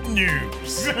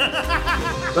news.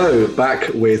 So, back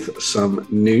with some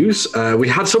news. We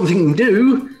had something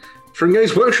new from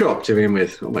Games Workshop to begin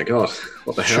with. Oh my God,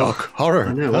 what the hell? Shock, horror.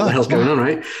 I know, what the hell's going on,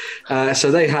 right?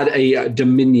 So they had a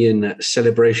Dominion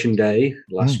celebration day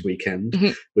last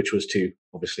weekend, which was to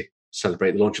obviously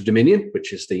celebrate the launch of Dominion,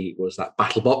 which was that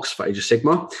battle box for Age of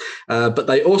Sigmar. But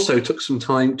they also took some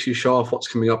time to show off what's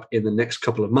coming up in the next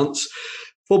couple of months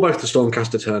for both the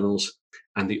Stormcast Eternals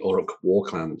and the Orruk War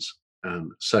Clans.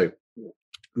 So,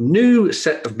 new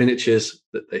set of miniatures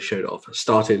that they showed off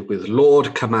started with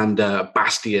Lord Commander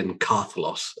Bastian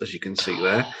Carthalos, as you can see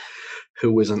there,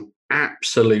 who was an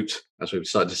absolute, as we've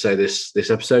started to say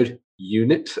this episode,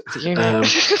 unit.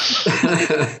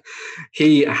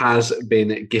 He has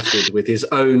been gifted with his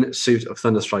own suit of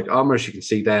Thunderstrike armor, as you can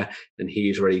see there, and he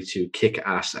is ready to kick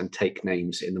ass and take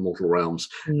names in the Mortal Realms.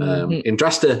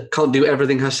 Indrasta can't do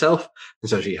everything herself, and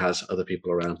so she has other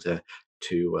people around her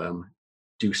to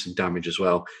do some damage as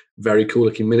well. Very cool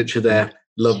looking miniature there.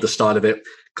 Love the style of it.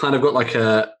 Kind of got like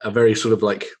a very sort of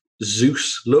like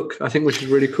Zeus look, I think, which is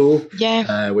really cool.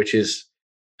 Yeah. Which is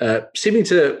seeming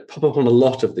to pop up on a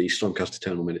lot of these Stormcast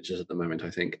Eternal miniatures at the moment, I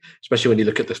think, especially when you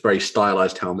look at this very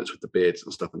stylized helmets with the beards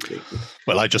and stuff.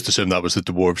 Well, I just assumed that was the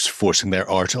dwarves forcing their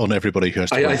art on everybody who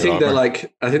has to I think they're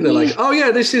like, oh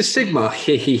yeah, this is Sigma.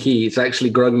 It's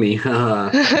actually Grungni.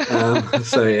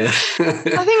 So yeah.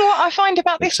 I think what I find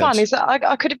about this one is that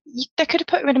they could have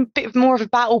put him in a bit more of a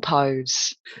battle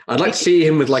pose. I'd like to see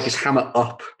him with like his hammer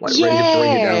up, like ready to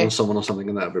bring it down on someone or something,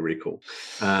 and that would be really cool.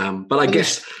 But I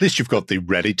guess at least you've got the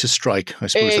ready to strike. I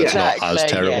suppose that's not as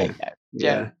terrible.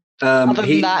 Yeah. Other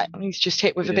than that, he's just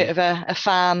hit with a bit of a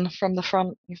fan from the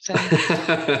front.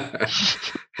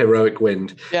 Heroic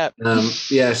wind.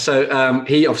 Yeah. So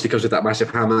he obviously comes with that massive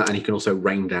hammer, and he can also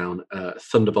rain down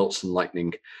thunderbolts and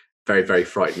lightning. Very, very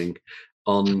frightening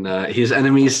on his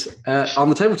enemies on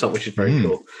the tabletop, which is very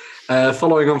cool.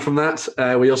 Following on from that,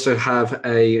 we also have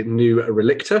a new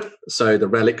Relictor. So the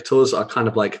Relictors are kind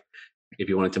of like, if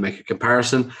you wanted to make a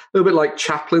comparison, a little bit like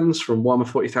chaplains from Warhammer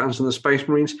 40,000 and the Space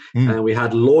Marines. We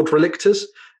had Lord Relictors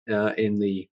in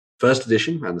the first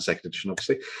edition and the second edition,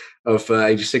 obviously, of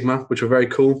Age of Sigmar, which were very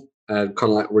cool. Kind of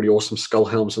like really awesome skull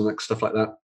helms and stuff like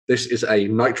that. This is a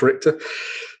Knight Relictor.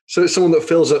 So it's someone that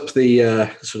fills up the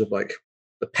sort of like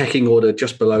the pecking order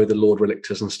just below the Lord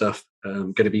Relictors and stuff.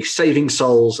 Going to be saving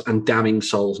souls and damning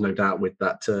souls, no doubt, with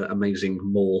that amazing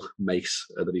Maul mace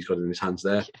that he's got in his hands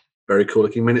there. Very cool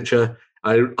looking miniature.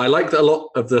 I like that a lot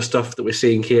of the stuff that we're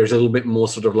seeing here is a little bit more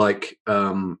sort of like, I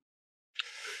want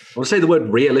to say the word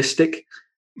realistic,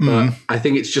 but I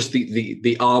think it's just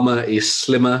the armor is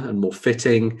slimmer and more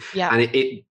fitting. Yeah. And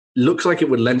it looks like it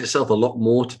would lend itself a lot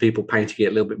more to people painting it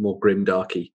a little bit more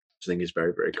grim-darky, which I think is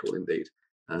very, very cool indeed.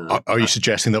 Are you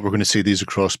suggesting that we're going to see these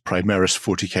across Primaris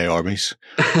 40k armies?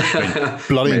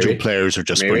 Blood Angel players are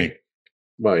just brilliant.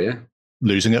 Well, yeah.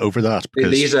 losing it over that.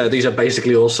 Because these are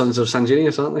basically all sons of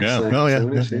Sanguinius, aren't they? Yeah.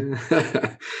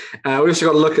 We also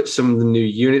got to look at some of the new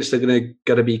units that are going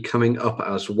to be coming up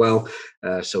as well.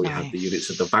 So we have the units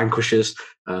of the Vanquishers.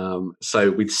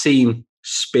 So we'd seen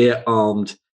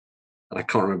spear-armed, and I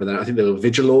can't remember that. I think they were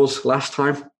Vigilors last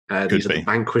time. These are the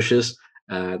Vanquishers.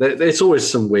 It's always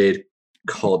some weird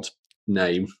COD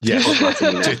name. Yeah,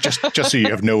 just so you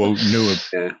have no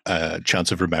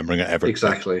chance of remembering it ever.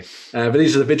 Exactly. But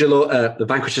these are the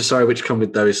Vanquishers, which come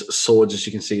with those swords, as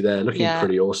you can see there, looking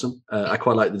pretty awesome. I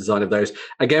quite like the design of those.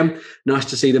 Again, nice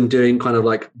to see them doing kind of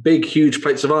like big, huge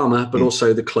plates of armor, but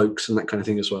also the cloaks and that kind of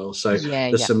thing as well. So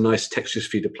there's some nice textures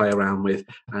for you to play around with.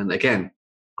 And again,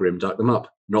 grimdark them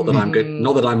up. Not that I'm good.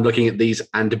 Not that I'm looking at these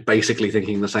and basically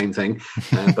thinking the same thing,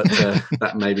 but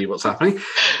that may be what's happening.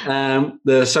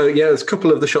 There's a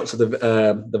couple of the shots of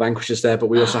the Vanquishers there, but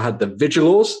we also had the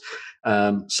Vigilors.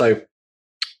 So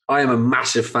I am a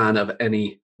massive fan of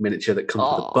any miniature that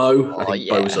comes with a bow. I think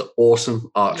bows are awesome.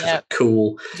 Archers are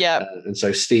cool. Yeah. And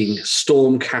so seeing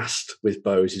Stormcast with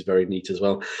bows is very neat as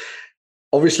well.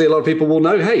 Obviously, a lot of people will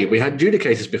know, hey, we had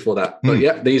Judicators before that.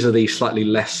 But these are the slightly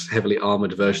less heavily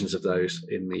armoured versions of those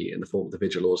in the form of the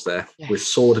Vigilors there, with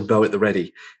sword and bow at the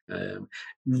ready.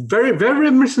 Very, very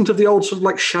reminiscent of the old sort of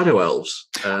like Shadow Elves.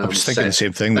 I was thinking the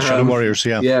same thing, the Shadow Warriors,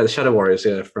 Yeah, the Shadow Warriors,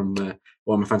 from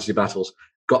Warhammer Fantasy Battles.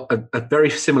 Got a very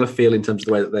similar feel in terms of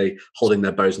the way that they holding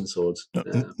their bows and swords.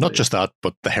 Not just that,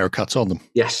 but the haircuts on them.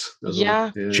 Yes.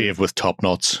 Shaved with top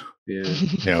knots.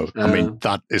 Yeah. I mean,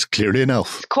 that is clearly an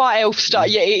elf. It's quite elf style.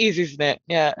 Yeah, it is, isn't it?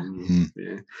 Yeah.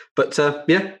 But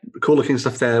cool looking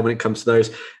stuff there when it comes to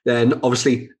those. Then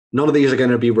obviously none of these are going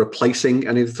to be replacing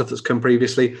any of the stuff that's come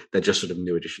previously. They're just sort of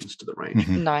new additions to the range.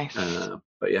 Nice.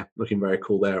 But looking very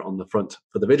cool there on the front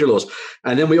for the Vigilors.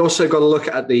 And then we also got to look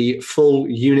at the full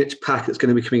unit pack that's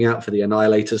going to be coming out for the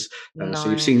Annihilators. So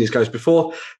you've seen these guys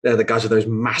before. They're the guys with those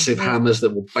massive hammers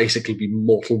that will basically be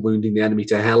mortal wounding the enemy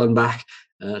to hell and back.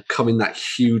 Come in that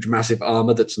huge, massive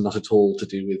armor that's not at all to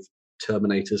do with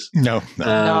Terminators. No,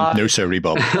 sorry,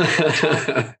 Bob.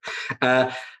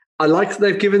 I like that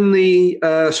they've given the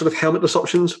sort of helmetless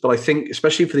options, but I think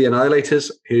especially for the Annihilators,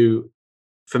 who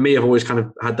for me have always kind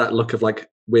of had that look of like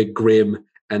we're grim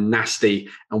and nasty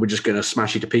and we're just going to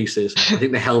smash you to pieces. I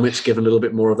think the helmets give a little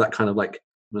bit more of that kind of like,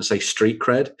 I'm going to say street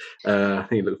cred. I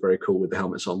think it looks very cool with the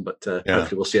helmets on, but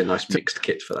hopefully we'll see a nice mixed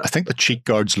kit for that. I think the cheek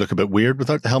guards look a bit weird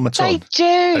without the helmets on. They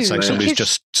do. It's like somebody's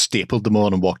just stapled them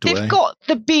on and walked away. They've got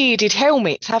the bearded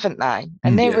helmets, haven't they?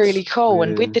 And they're really cool.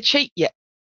 And with the cheek, yeah,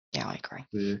 I agree.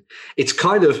 Yeah. It's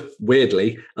kind of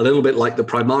weirdly a little bit like the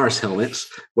Primaris helmets,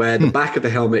 where the back of the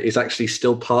helmet is actually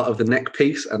still part of the neck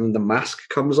piece and the mask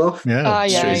comes off. Yeah,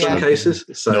 in some cases.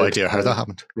 So, no idea how that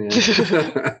happened.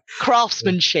 Yeah.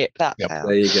 Craftsmanship, that's how.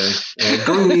 There you go.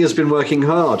 Gongli has been working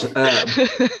hard.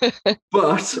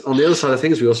 But on the other side of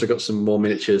things, we also got some more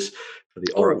miniatures for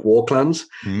the Orc War Clans.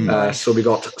 So we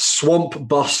got Swamp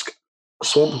Boss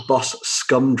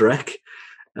Scumdrek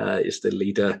is the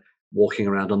leader, walking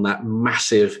around on that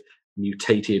massive,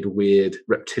 mutated, weird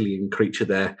reptilian creature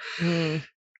there.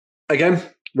 Again,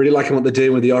 really liking what they're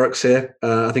doing with the Aurochs here.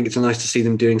 I think it's nice to see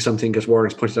them doing something, as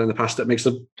Warren's pointed out in the past, that makes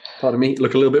them, pardon me,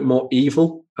 look a little bit more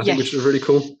evil, I think, which is really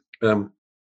cool.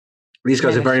 These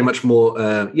guys are very much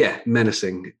more,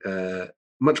 menacing,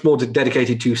 much more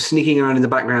dedicated to sneaking around in the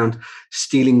background,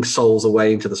 stealing souls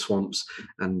away into the swamps,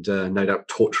 and no doubt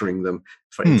torturing them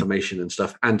for information and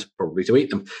stuff, and probably to eat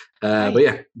them. But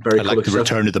very cool. I like the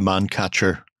return of the man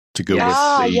catcher to go with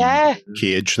the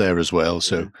cage there as well.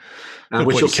 So,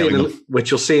 which you'll see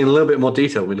in a little bit more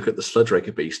detail when we look at the Sludge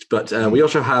Raker beast. But we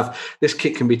also have this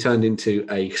kit can be turned into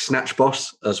a snatch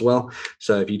boss as well.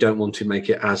 So if you don't want to make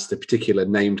it as the particular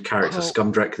named character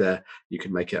Scumdrek there, you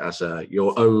can make it as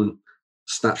your own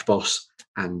snatch boss,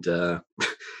 and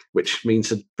which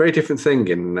means a very different thing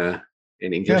in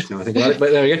English now, I think about it,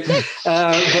 but there we go.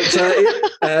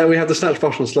 We have the snatch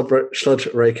boss from Sludge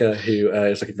Raker, who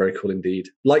is looking very cool indeed.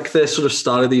 Like the sort of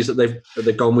style of these that they've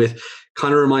gone with,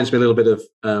 kind of reminds me a little bit of,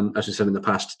 as we said in the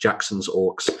past, Jackson's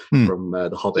Orcs from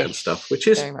The Hobbit and stuff, which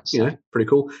is pretty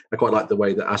cool. I quite like the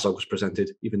way that Azog was presented,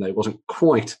 even though it wasn't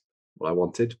quite what I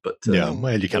wanted. But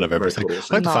well, you can have everything. Cool,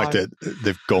 I like the fact that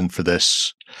they've gone for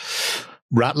this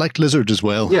rat-like lizard as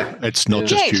well. Yeah, it's not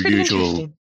just your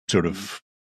usual sort of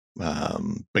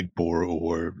big boar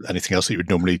or anything else that you would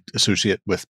normally associate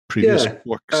with previous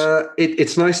works.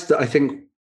 It's nice that I think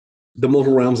the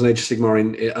Mortal Realms and Age of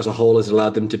Sigmar as a whole has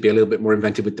allowed them to be a little bit more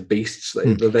inventive with the beasts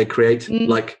that they create.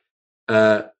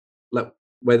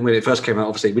 when it first came out,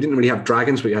 obviously, we didn't really have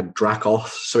dragons, but we had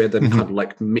Dracoths. So we had them kind of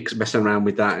like messing around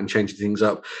with that and changing things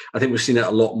up. I think we've seen it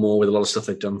a lot more with a lot of stuff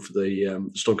they've done for the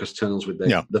Stormcast Eternals with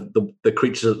the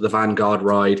creatures that the Vanguard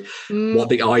ride, what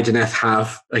the Ideneth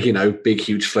have, big,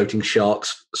 huge floating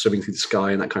sharks swimming through the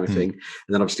sky and that kind of thing.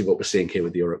 And then obviously what we're seeing here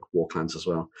with the Uruk War Clans as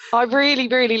well. I really,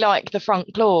 really like the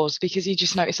front claws because you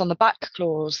just notice on the back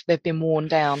claws, they've been worn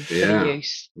down for the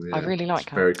use. Yeah. I really like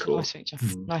that. Very cool. Nice feature.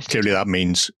 Nice Clearly that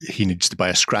means he needs to buy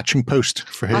a scratching post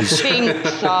for I his think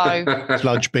so.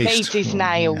 sludge beast. Needs his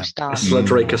nails done. A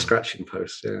Sludge Raker scratching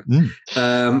post,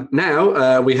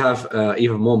 now we have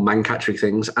even more man-catchery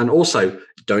things, and also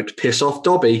don't piss off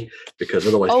Dobby, because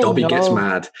otherwise Dobby gets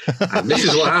mad. And this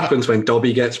is what happens when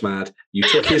Dobby gets mad. You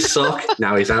took his sock,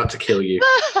 now he's out to kill you.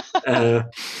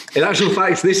 In actual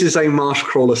fact, this is a marsh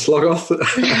crawler Sloggoth,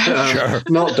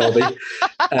 not Dobby.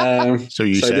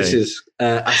 So say. This is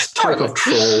a type of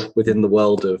troll within the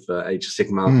world of Age of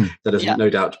Sigmar that has no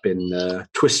doubt been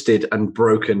twisted and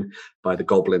broken by the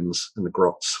goblins and the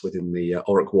grots within the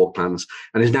Uruk War Clans,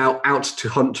 and is now out to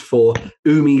hunt for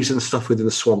Umis and stuff within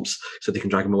the swamps so they can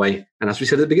drag them away. And as we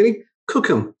said at the beginning, cook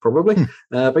them, probably.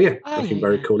 But looking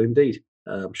very cool indeed.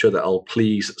 I'm sure that I'll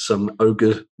please some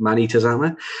ogre man-eaters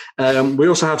out there. We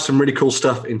also have some really cool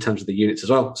stuff in terms of the units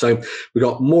as well. So we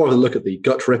got more of a look at the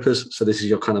Gut Rippers. So this is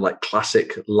your kind of like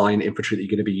classic line infantry that you're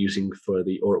going to be using for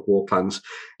the Uruk War Clans.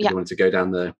 If you wanted to go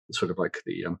down the sort of like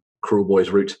the Cruel Boys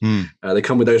route. They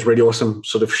come with those really awesome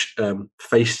sort of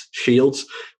face shields,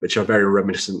 which are very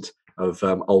reminiscent of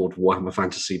old Warhammer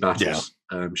Fantasy battles.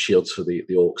 Shields for the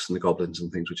orcs and the goblins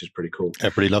and things, which is pretty cool.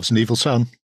 Everybody loves an evil son.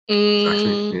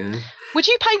 Exactly, yeah. Would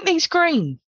you paint these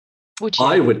green? Would you?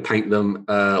 I would paint them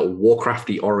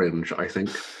Warcrafty orange, I think,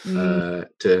 to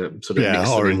sort of mix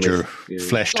orange them or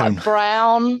flesh tone. Like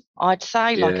brown, I'd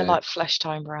say, like a light flesh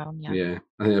tone brown. Yeah,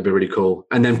 I think that'd be really cool.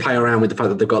 And then play around with the fact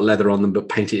that they've got leather on them, but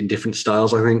paint it in different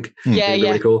styles. I think,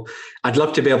 really cool. I'd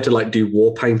love to be able to like do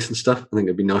war paint and stuff. I think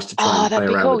it'd be nice to try and play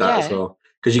around with that as well.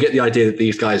 Because you get the idea that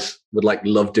these guys would like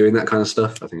love doing that kind of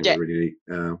stuff. I think it'd be really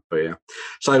neat. But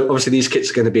so obviously these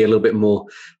kits are going to be a little bit more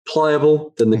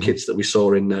pliable than the kits that we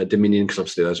saw in Dominion, because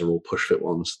obviously those are all push fit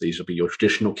ones. These will be your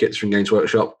traditional kits from Games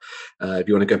Workshop if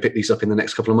you want to go pick these up in the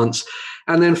next couple of months.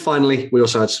 And then finally, we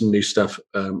also had some new stuff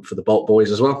for the Bolt Boys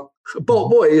as well.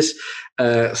 Bolt Boys.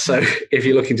 So if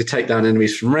you're looking to take down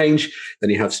enemies from range,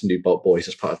 then you have some new Bolt Boys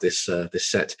as part of this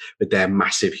this set with their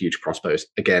massive, huge crossbows.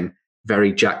 Again,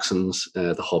 very Jackson's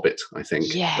The Hobbit, I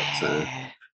think. Yeah.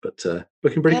 But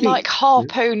looking pretty They're neat. like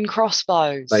harpoon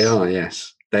crossbows. They are,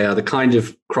 yes. They are the kind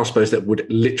of crossbows that would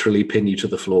literally pin you to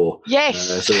the floor.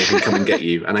 Yes. So they can come and get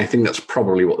you. And I think that's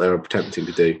probably what they're attempting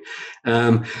to do.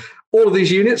 All of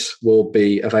these units will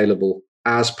be available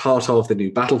as part of the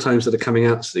new battle tomes that are coming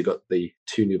out. So they've got the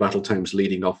 2 new battle tomes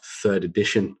leading off 3rd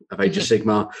edition of Age of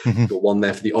Sigmar. You've got one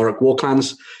there for the Uruk War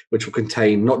Clans, which will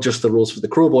contain not just the rules for the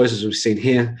Cruel Boys, as we've seen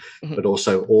here, but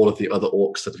also all of the other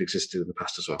orcs that have existed in the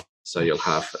past as well. So you'll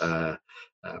have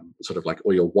sort of like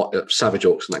all your savage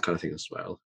orcs and that kind of thing as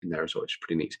well in there as well, which is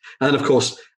pretty neat. And then, of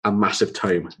course, a massive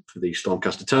tome for the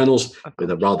Stormcast Eternals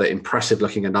with a rather impressive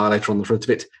looking Annihilator on the front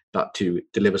of it, but to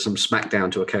deliver some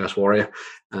smackdown to a Chaos Warrior.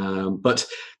 But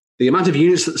the amount of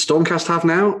units that the Stormcast have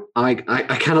now, I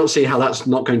cannot see how that's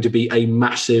not going to be a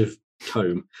massive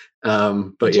tome.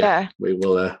 But we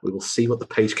will see what the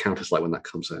page count is like when that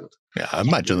comes out. Yeah, I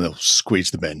imagine they'll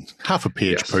squeeze them in. Half a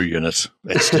page per unit.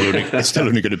 It's still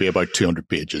only going to be about 200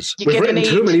 pages. We've written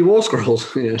too many war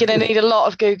scrolls. You're going to need a lot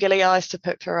of googly eyes to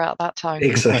put throughout that tome.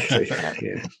 Exactly.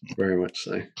 Yeah, very much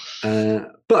so.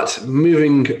 But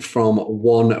moving from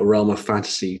one realm of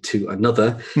fantasy to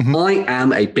another, I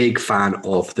am a big fan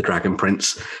of The Dragon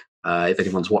Prince. If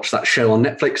anyone's watched that show on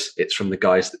Netflix, it's from the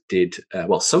guys that did,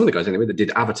 some of the guys anyway, that did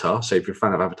Avatar. So if you're a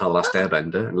fan of Avatar The Last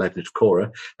Airbender and Legend of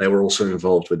Korra, they were also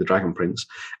involved with The Dragon Prince.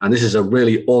 And this is a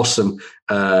really awesome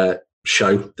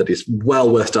show that is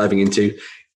well worth diving into.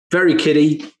 Very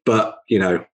kiddie, but,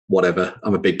 whatever.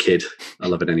 I'm a big kid. I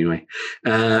love it anyway.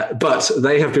 But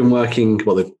they have been working,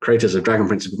 the creators of Dragon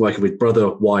Prince have been working with Brother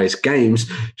Wise Games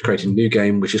to create a new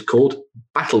game, which is called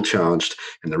Battle Charged.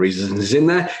 And the reason it's in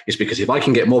there is because if I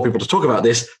can get more people to talk about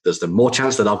this, there's the more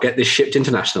chance that I'll get this shipped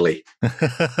internationally.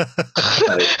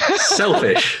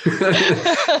 Selfish. That's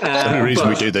the only reason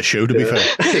we do the show, to be fair.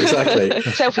 Exactly.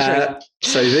 Selfish.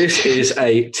 So this is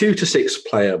a 2 to 6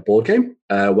 player board game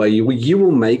where you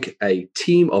will make a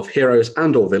team of heroes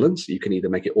and or villains. You can either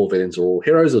make it all villains or all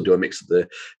heroes, or do a mix of the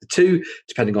two,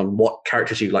 depending on what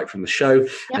characters you like from the show. Yep.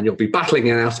 And you'll be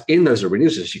battling out in those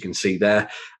arenas, as you can see there,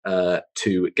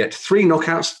 to get 3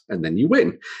 knockouts, and then you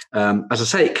win. As I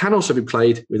say, it can also be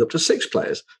played with up to 6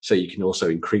 players. So you can also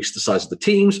increase the size of the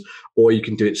teams, or you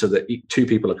can do it so that 2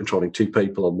 people are controlling 2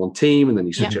 people on one team, and then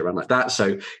you switch it around like that. So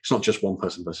it's not just one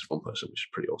person versus one person, which is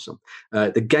pretty awesome.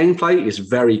 The gameplay is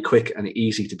very quick and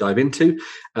easy to dive into.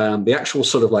 The actual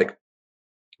sort of like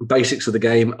basics of the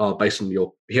game are based on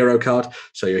your hero card.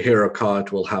 So your hero card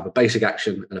will have a basic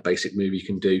action and a basic move you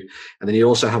can do. And then you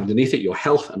also have underneath it your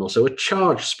health and also a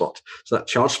charge spot. So that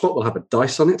charge spot will have a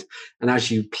dice on it. And as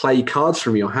you play cards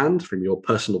from your hand, from your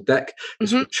personal deck,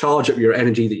 this will charge up your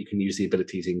energy that you can use the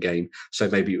abilities in game. So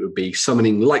maybe it would be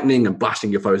summoning lightning and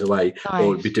blasting your foes away, or it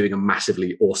would be doing a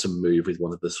massively awesome move with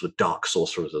one of the sort of dark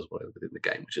sorcerers as well within the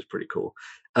game, which is pretty cool.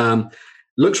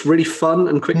 Looks really fun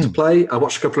and quick to play. I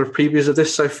watched a couple of previews of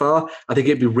this so far. I think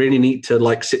it'd be really neat to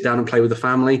like sit down and play with the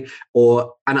family.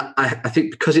 And I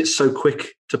think because it's so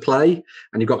quick to play,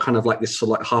 and you've got kind of like this sort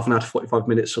of like half an hour to 45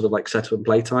 minutes sort of like setup and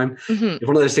play time. It's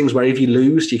one of those things where if you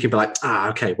lose, you can be like,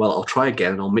 okay, well, I'll try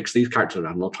again and I'll mix these characters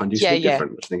around and I'll try and do something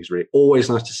different, which I think is really always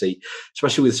nice to see,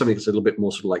 especially with something that's a little bit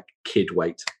more sort of like kid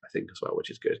weight, I think, as well, which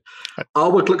is good.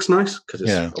 Artwork looks nice because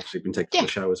it's obviously been taken to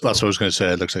the show as well. That's what I was going to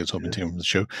say. It looks like it's all been taken from the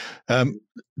show.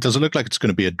 Does it look like it's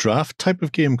going to be a draft type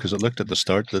of game? Because it looked at the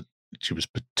start that she was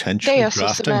potentially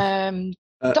drafting.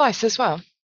 Some dice as well.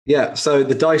 Yeah, so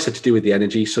the dice are to do with the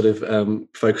energy sort of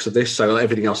focus of this. So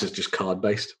everything else is just card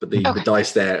based, but the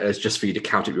dice there is just for you to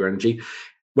count up your energy.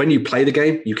 When you play the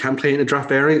game, you can play in a draft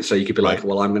variant. So you could be like,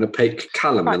 well, I'm going to pick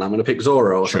Callum and I'm going to pick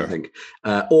Zora or something.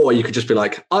 Or you could just be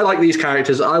like, I like these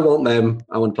characters. I want them.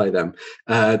 I want to play them.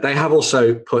 They have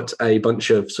also put a bunch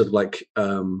of sort of like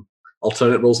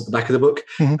alternate rules at the back of the book.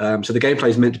 So the gameplay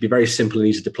is meant to be very simple and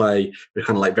easy to play with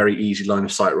kind of like very easy line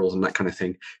of sight rules and that kind of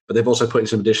thing. But they've also put in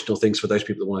some additional things for those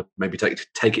people that want to maybe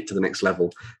take it to the next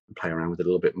level and play around with it a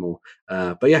little bit more.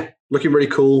 But yeah, looking really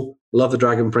cool. Love the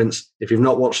Dragon Prince. If you've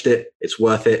not watched it, it's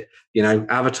worth it. You know,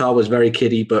 Avatar was very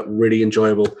kiddie, but really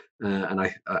enjoyable. And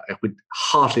I would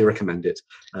heartily recommend it.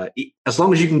 As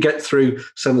long as you can get through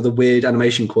some of the weird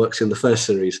animation quirks in the first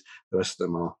series, the rest of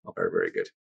them are very, very good.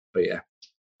 But yeah,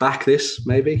 back this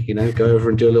maybe, you know, go over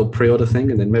and do a little pre-order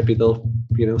thing, and then maybe they'll,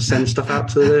 you know, send stuff out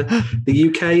to the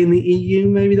UK and the EU.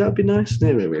 Maybe that'd be nice.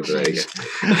 Yeah, maybe there you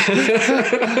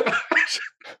go.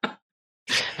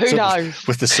 Who knows?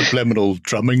 With the subliminal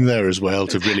drumming there as well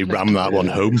to really ram that one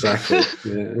home. Exactly.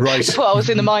 Yeah. Right. That's what I was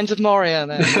in the minds of Moria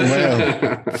then.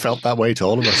 Well, felt that way to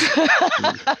all of us.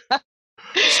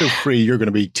 So, Free, you're going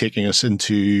to be taking us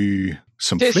into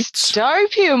some fleets.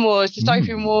 Dystopian Wars.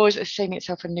 Dystopian Wars is seeing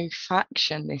itself a new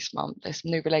faction this month. There's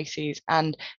some new releases,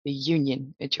 and the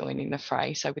Union are joining the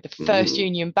fray. So with the first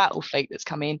Union battle fleet that's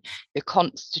come in, the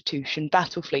Constitution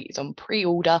battle fleet is on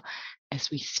pre-order as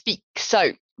we speak.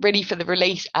 So ready for the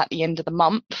release at the end of the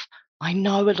month. I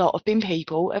know a lot of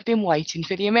people have been waiting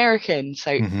for the Americans,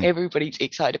 so everybody's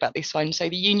excited about this one. So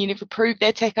the Union have improved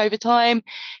their tech over time.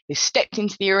 They've stepped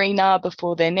into the arena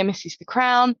before their nemesis, the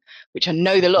Crown, which I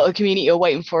know the lot of the community are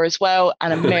waiting for as well.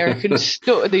 And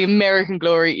the American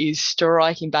glory is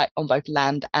striking back on both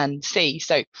land and sea.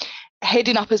 So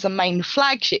heading up as the main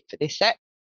flagship for this set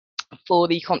for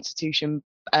the Constitution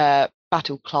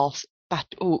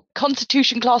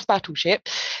Constitution class battleship.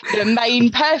 The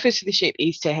main purpose of the ship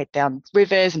is to head down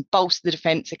rivers and bolster the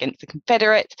defense against the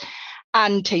Confederates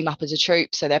and team up as a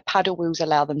troop. So their paddle wheels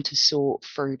allow them to soar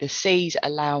through the seas,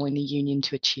 allowing the Union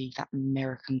to achieve that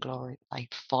American glory that they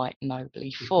fight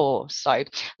nobly for. So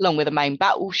along with the main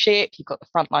battleship, you've got the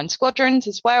frontline squadrons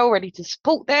as well, ready to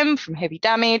support them from heavy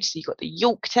damage. So you've got the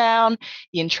Yorktown,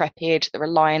 the Intrepid, the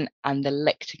Reliant, and the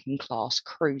Lexington class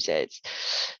cruisers.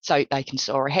 So they can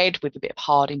soar ahead with a bit of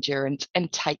hard endurance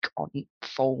and take on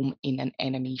form in an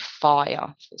enemy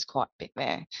fire. So there's quite a bit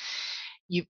there.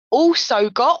 You've also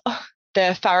got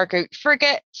the Farragut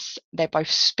frigates. They're both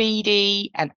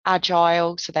speedy and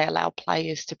agile, so they allow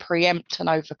players to preempt and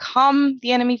overcome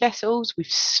the enemy vessels with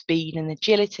speed and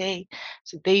agility.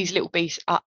 So these little beasts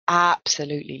are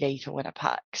absolutely lethal in a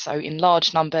pack. So in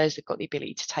large numbers, they've got the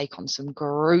ability to take on some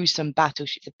gruesome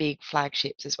battleships, the big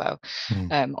flagships as well,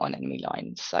 on enemy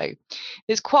lines. So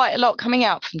there's quite a lot coming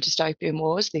out from Dystopian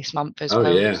Wars this month as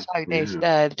well. Yeah. So there's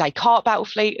the Descartes battle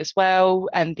fleet as well,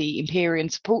 and the Imperium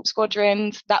support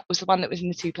squadrons. That was the one that was in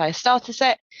the 2-player starter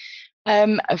set.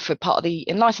 For part of the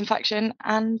Enlightened faction,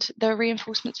 and the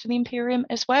reinforcements for the Imperium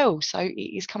as well. So it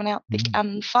is coming out thick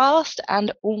and fast,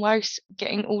 and almost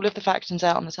getting all of the factions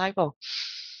out on the table.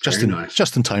 Just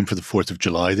in time for the 4th of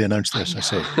July, they announced this. I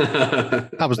say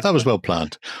that was well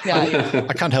planned. Yeah.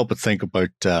 I can't help but think about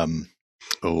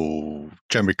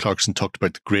Jeremy Clarkson talked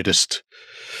about the greatest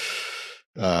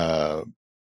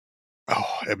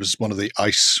it was one of the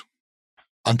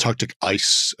Antarctic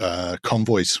ice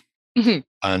convoys. Mhm.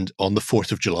 And on the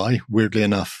 4th of July, weirdly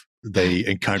enough, they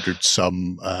encountered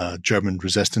some German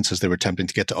resistance as they were attempting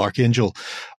to get to Archangel.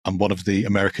 And one of the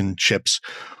American ships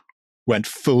went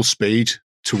full speed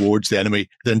towards the enemy,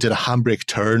 then did a handbrake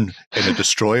turn in a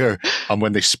destroyer. And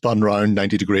when they spun round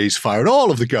 90 degrees, fired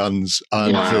all of the guns.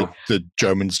 And Wow. the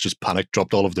Germans just panicked,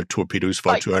 dropped all of their torpedoes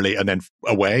far Like- too early, and then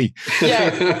away.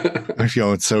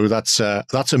 So that's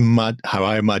how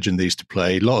I imagine these to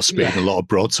play. A lot of speed and a lot of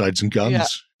broadsides and guns. Yeah.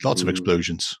 Lots of Mm.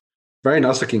 explosions. Very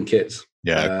nice looking kits.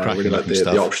 Yeah, cracking really like looking the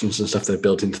stuff. options and stuff they've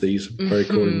built into these. Very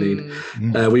cool indeed.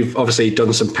 Mhm. We've obviously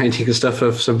done some painting and stuff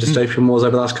of some dystopian wars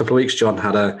over the last couple of weeks. John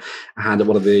had a hand at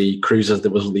one of the cruisers that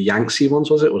wasn't the Yangtze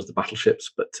ones, was it? It was the battleships,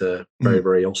 but very,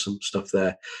 very awesome stuff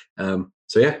there.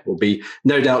 So yeah, will be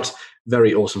no doubt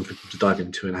very awesome for people to dive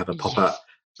into and have a pop at.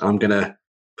 I'm going to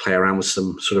play around with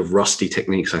some sort of rusty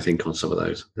techniques, I think, on some of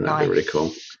those. That'd be really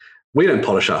cool. We don't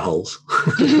polish our hulls.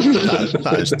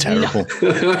 That is terrible.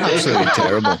 Absolutely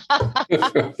terrible.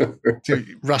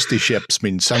 Rusty ships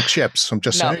mean sunk ships. I'm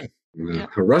just saying.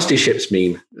 Rusty ships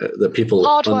mean that people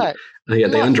Hard work. they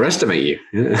underestimate you.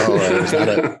 Yeah. Oh, is that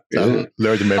it? Yeah.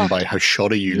 Lure them in by how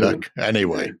shoddy you look.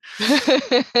 Anyway,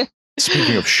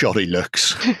 speaking of shoddy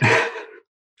looks,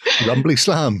 Rumbly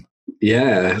Slam.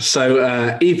 Yeah.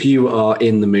 So if you are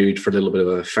in the mood for a little bit of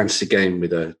a fantasy game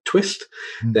with a twist,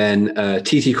 then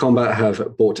TT Combat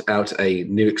have brought out a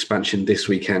new expansion this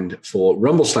weekend for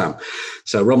Rumble Slam.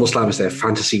 So Rumble Slam is their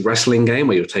fantasy wrestling game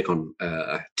where you'll take on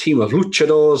a team of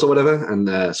luchadors or whatever and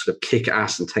sort of kick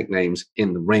ass and take names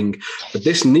in the ring. But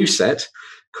this new set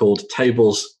called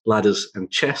Tables, Ladders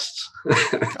and Chests,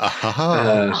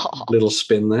 little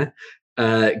spin there,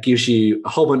 gives you a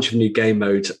whole bunch of new game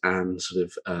modes and sort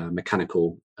of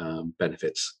mechanical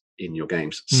benefits in your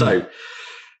games. So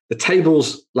the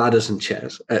tables, ladders, and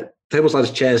chairs,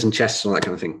 chairs, and chests, and all that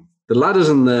kind of thing. The ladders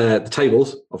and the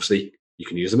tables, obviously, you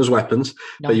can use them as weapons,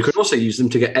 but you can also use them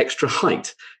to get extra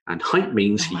height. And height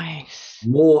means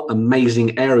more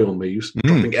amazing aerial moves,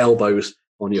 dropping elbows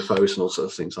on your foes and all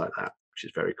sorts of things like that, which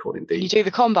is very cool indeed. Can you do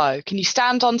the combo? Can you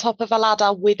stand on top of a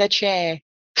ladder with a chair?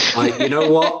 You know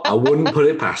what? I wouldn't put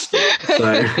it past them.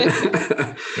 So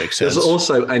Makes sense. there's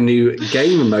also a new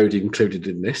game mode included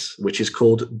in this, which is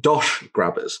called Dosh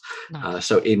Grabbers.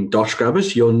 So in Dosh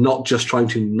Grabbers, you're not just trying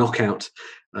to knock out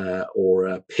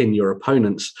or pin your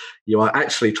opponents. You are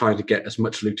actually trying to get as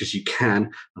much loot as you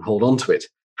can and hold on to it.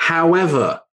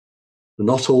 However,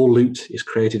 not all loot is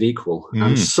created equal.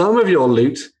 And some of your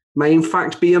loot may in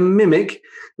fact be a mimic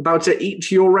about to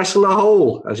eat your wrestler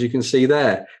whole, as you can see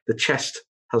there. The chest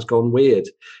has gone weird.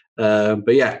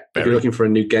 But yeah, if you're looking for a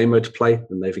new game mode to play,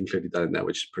 then they've included that in there,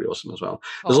 which is pretty awesome as well.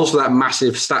 There's also that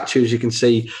massive statue, as you can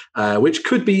see, which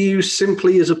could be used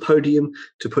simply as a podium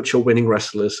to put your winning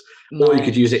wrestlers, or you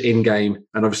could use it in-game.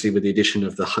 And obviously with the addition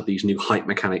of these new height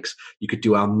mechanics, you could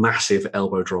do a massive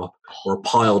elbow drop or a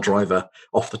pile driver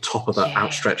off the top of that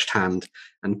outstretched hand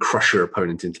and crush your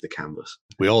opponent into the canvas.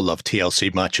 We all love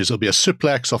TLC matches. It'll be a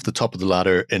suplex off the top of the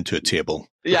ladder into a table.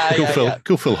 Yeah,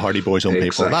 Go full Hardy Boys on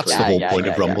people. That's the whole point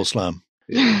of Rumble Slam.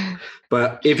 Yeah.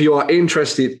 But if you are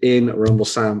interested in Rumble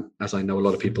Slam, as I know a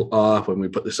lot of people are, when we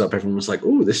put this up, everyone was like,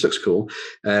 "Oh, this looks cool."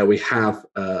 We have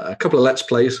a couple of Let's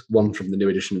Plays, one from the new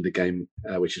edition of the game,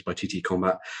 which is by TT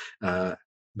Combat,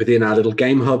 within our little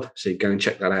game hub. So you go and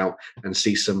check that out and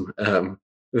see some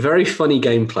very funny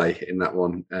gameplay in that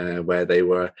one, where they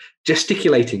were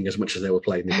gesticulating as much as they were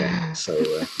playing the game. So,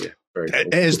 very cool.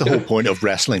 It is the whole point of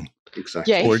wrestling.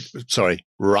 Exactly. Yes. Or, sorry,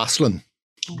 wrestling.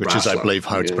 Which is, I believe,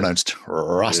 how it's pronounced.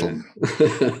 Wrestling.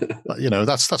 Yeah.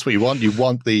 That's what you want. You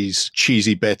want these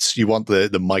cheesy bits. You want the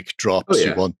mic drops.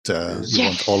 You want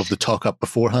all of the talk up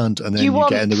beforehand, and then you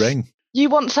get in the ring. You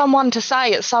want someone to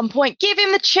say at some point, "Give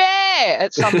him the chair!"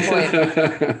 at some point.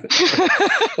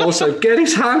 Also, get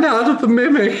his hand out of the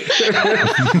mimic.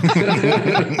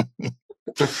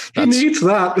 He needs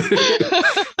that.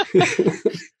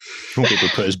 Won't be able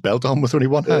to put his belt on with only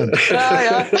one hand.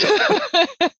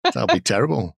 That'll be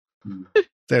terrible.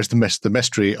 There's the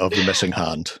mystery of the missing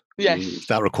hand. Yes.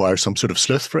 That requires some sort of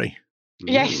sleuth free.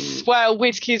 Yes, well,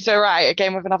 Weird Kids Are Right,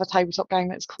 again with another tabletop game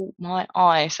that's caught my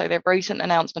eye. So their recent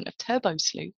announcement of Turbo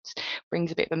Sleuths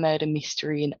brings a bit of a murder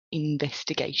mystery and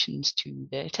investigations to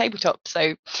their tabletop.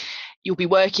 So you'll be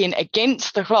working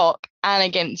against the clock and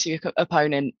against your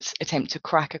opponent's attempt to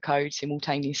crack a code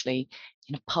simultaneously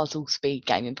in a puzzle speed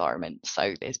game environment.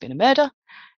 So there's been a murder,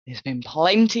 there's been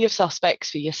plenty of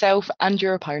suspects for yourself and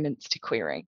your opponents to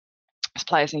query. As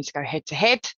players need to go head to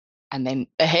head and then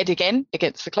ahead again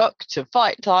against the clock to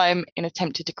fight time in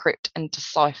attempt to decrypt and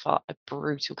decipher a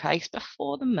brutal case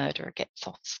before the murderer gets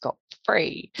off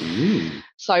scot-free.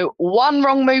 So one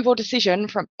wrong move or decision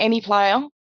from any player,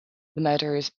 the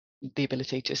murderer is the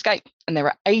ability to escape. And there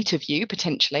are 8 of you,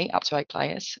 potentially up to 8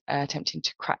 players, attempting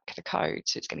to crack the code.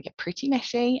 So it's going to get pretty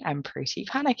messy and pretty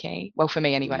panicky. Well, for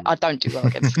me anyway. I don't do well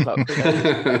against the clock.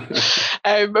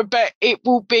 But it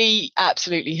will be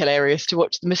absolutely hilarious to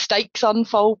watch the mistakes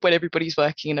unfold when everybody's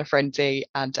working in a frenzy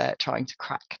and trying to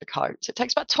crack the code. So it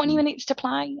takes about 20 minutes to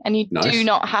play, and you do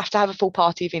not have to have a full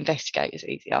party of investigators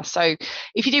easier. So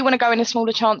if you do want to go in a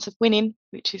smaller chance of winning,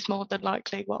 which is more than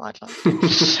likely what I'd like to,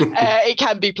 it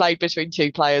can be played between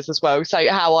 2 players as well. So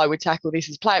how I would tackle this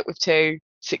is play it with 2,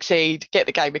 succeed, get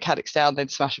the game mechanics down, then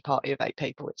smash a party of 8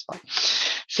 people. It's fine.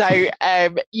 So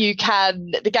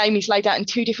the game is laid out in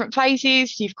 2 different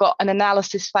phases. You've got an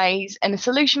analysis phase and a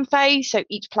solution phase. So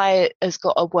each player has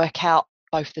got to work out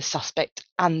both the suspect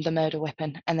and the murder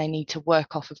weapon, and they need to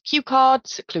work off of clue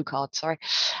cards,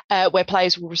 where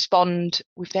players will respond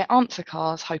with their answer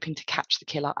cards, hoping to catch the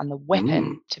killer and the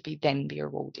weapon to then be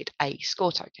awarded a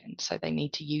score token. So they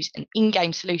need to use an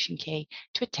in-game solution key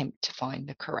to attempt to find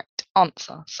the correct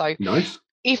answer. So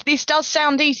if this does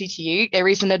sound easy to you, there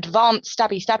is an advanced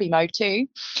stabby mode too,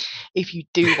 if you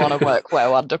do want to work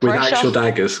well under pressure. With actual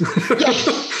daggers.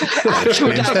 Yes, actual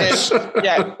daggers.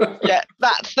 Yeah,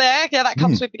 that's there. Yeah, that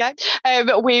comes with the game.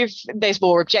 There's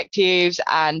more objectives,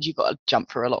 and you've got to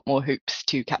jump through a lot more hoops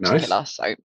to catch the killer.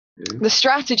 So the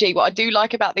strategy, what I do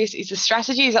like about this is the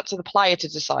strategy is up to the player to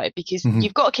decide, because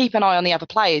you've got to keep an eye on the other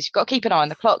players, you've got to keep an eye on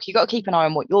the clock, you've got to keep an eye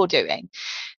on what you're doing.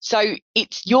 So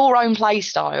it's your own play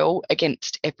style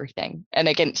against everything and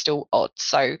against all odds.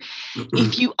 So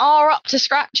if you are up to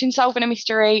scratch in solving a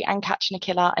mystery and catching a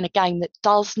killer in a game that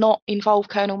does not involve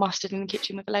Colonel Mustard in the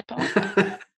kitchen with a lead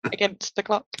pipe against the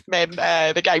clock, then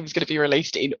the game is going to be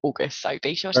released in August. So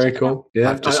be sure to check it out. I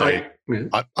have to say,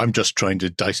 I'm just trying to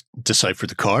decipher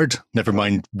the card. Never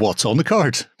mind what's on the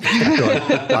card.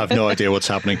 I have no idea what's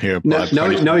happening here. Knowing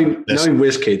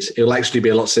WizKids, it'll actually be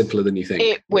a lot simpler than you think.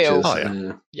 It will.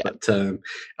 But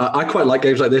I quite like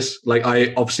games like this. Like,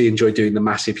 I obviously enjoy doing the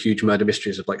massive, huge murder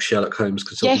mysteries of like Sherlock Holmes,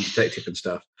 Consulting Detective and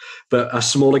stuff. But a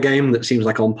smaller game that seems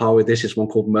like on par with this is one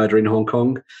called Murder in Hong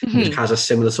Kong, which has a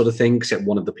similar sort of thing, except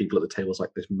one of the people at the table is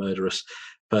like this murderous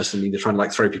person, either trying to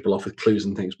like throw people off with clues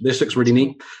and things. But this looks really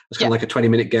neat. It's kind of like a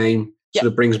 20-minute game. Sort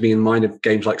of brings me in mind of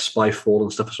games like Spyfall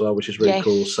and stuff as well, which is really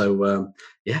cool. So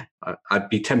I'd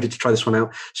be tempted to try this one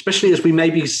out, especially as we may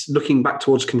be looking back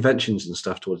towards conventions and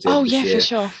stuff towards the end of this year, for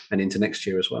sure, and into next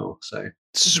year as well. So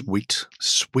sweet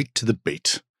to the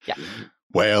beat. Yeah.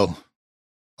 Well,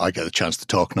 I get a chance to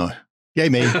talk now. Yay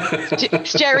me.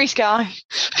 It's Jerry Sky.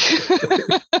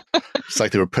 It's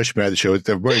like they were pushing me out of the show.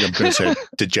 They're worried I'm going to say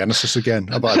Degenesis again.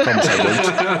 But I promise I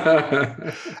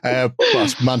won't.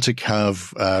 But Mantic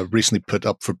have recently put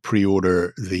up for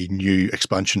pre-order the new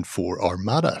expansion for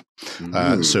Armada.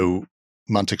 So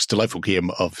Mantic's delightful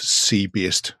game of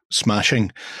sea-based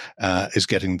smashing is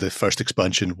getting the first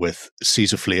expansion with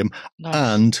Seas of Flame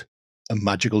and a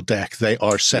magical deck. They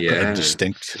are separate and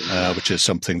distinct, which is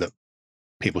something that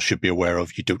people should be aware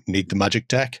of. You don't need the magic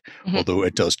deck, although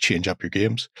it does change up your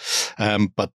games.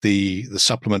 But the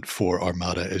supplement for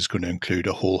Armada is going to include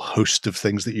a whole host of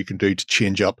things that you can do to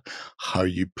change up how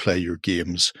you play your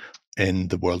games in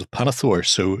the world of Panathor.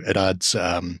 So it adds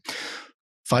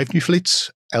 5 new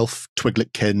fleets: Elf,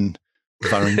 Twigletkin,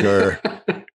 Varangur,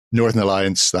 Northern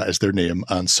Alliance, that is their name,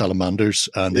 and Salamanders.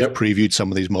 And they've previewed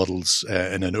some of these models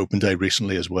in an open day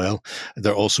recently as well.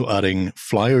 They're also adding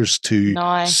flyers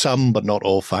to some, but not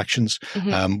all factions,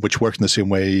 which work in the same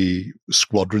way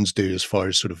squadrons do as far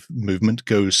as sort of movement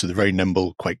goes. So they're very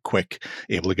nimble, quite quick,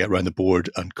 able to get around the board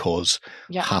and cause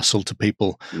hassle to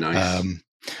people. And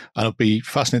it'll be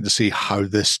fascinating to see how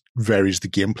this varies the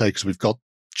gameplay, because we've got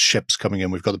ships coming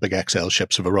in. We've got the big XL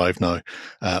ships have arrived now.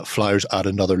 Flyers add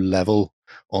another level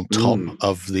on top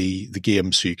of the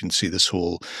game, so you can see this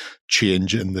whole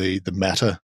change in the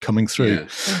meta coming through.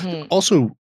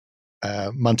 Also,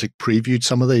 Mantic previewed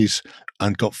some of these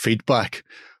and got feedback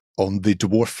on the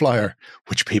dwarf flyer,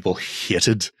 which people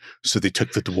hated, so they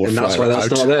took the dwarf flyer out. And that's why that's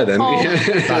not there then.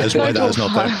 That is why that is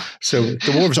not there. So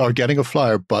dwarves are getting a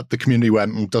flyer, but the community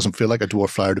went, it doesn't feel like a dwarf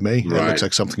flyer to me. It looks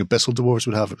like something abyssal dwarves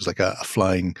would have. It was like a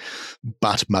flying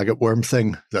bat maggot worm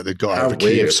thing that they'd got out of a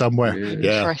cave somewhere.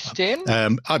 Interesting.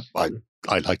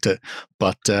 I liked it,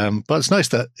 but it's nice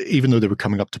that even though they were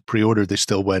coming up to pre-order, they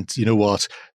still went, you know what,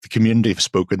 the community have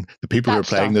spoken. The people who are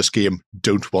playing this game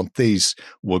don't want these.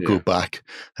 We'll go back.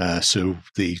 So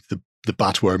the the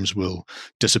Batworms will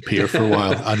disappear for a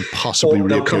while and possibly or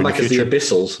they'll reappear come in back the as the future.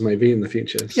 Abyssals, maybe in the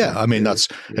future. Yeah, I mean,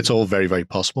 it's all very, very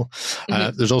possible.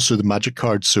 There's also the magic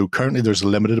cards. So currently there's a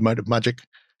limited amount of magic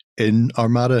in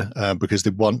Armada because they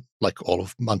want, like all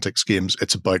of Mantic's games,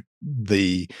 it's about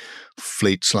the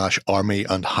fleet / army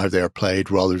and how they are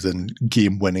played rather than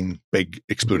game-winning big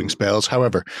exploding spells.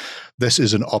 However, this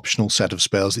is an optional set of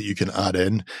spells that you can add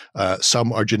in.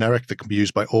 Some are generic that can be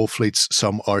used by all fleets.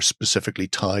 Some are specifically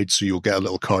tied, so you'll get a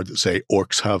little card that say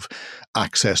orcs have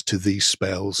access to these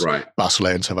spells. Right.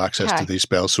 Basileans have access to these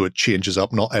spells, so it changes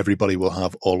up. Not everybody will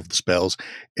have all of the spells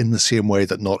in the same way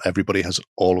that not everybody has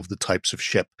all of the types of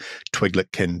ship.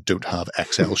 Twigletkin don't have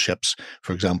XL ships,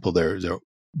 for example. They're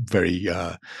very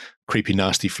creepy,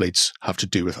 nasty fleets have to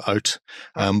do without.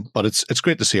 But it's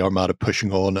great to see Armada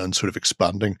pushing on and sort of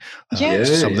expanding.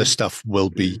 Some of this stuff will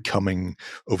be coming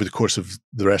over the course of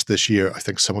the rest of this year. I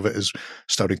think some of it is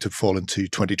starting to fall into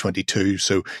 2022.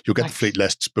 So you'll get the fleet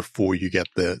lists before you get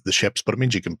the ships, but it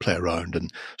means you can play around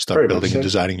and start building and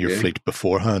designing your fleet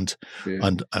beforehand. Yeah.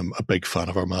 And I'm a big fan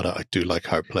of Armada. I do like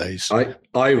how it plays.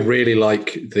 I really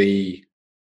like the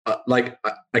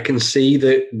I can see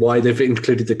that why they've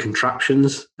included the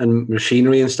contraptions and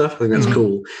machinery and stuff. I think that's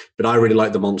cool, but I really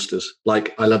like the monsters.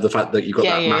 Like, I love the fact that you've got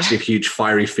that massive, huge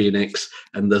fiery phoenix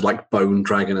and there's like bone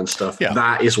dragon and stuff. Yeah.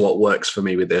 That is what works for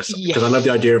me with this, because I love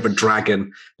the idea of a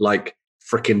dragon like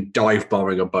freaking dive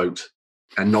bombing a boat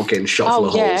and not getting shot full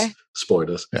of holes.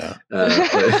 Spoilers. Yeah.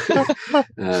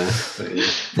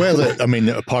 Well, I mean,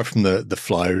 apart from the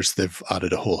flyers, they've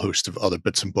added a whole host of other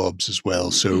bits and bobs as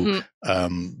well. So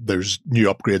there's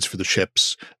new upgrades for the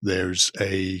ships. There's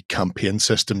a campaign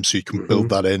system, so you can build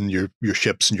that in. Your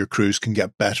ships and your crews can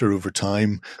get better over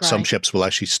time. Right. Some ships will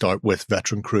actually start with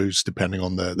veteran crews, depending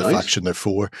on the faction they're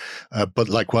for. But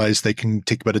likewise, they can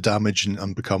take a bit of damage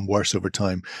and become worse over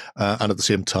time. And at the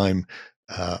same time,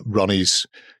 Ronnie's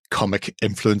comic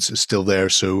influence is still there.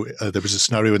 So there was a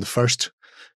scenario in the first,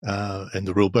 in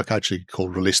the rulebook actually,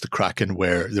 called Release the Kraken,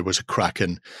 where there was a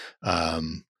Kraken.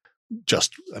 In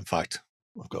fact,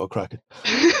 I've got a Kraken.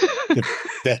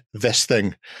 This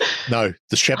thing. Now,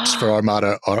 the ships for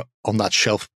Armada are on that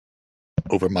shelf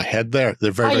over my head there.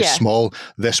 They're very, very small.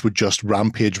 This would just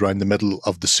rampage around the middle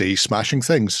of the sea, smashing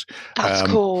things. That's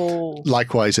cool.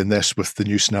 Likewise, in this, with the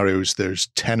new scenarios, there's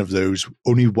 10 of those.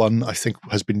 Only one, I think,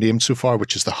 has been named so far,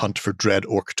 which is the Hunt for Dread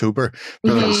Orktober.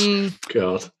 Because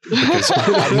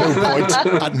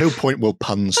at no point will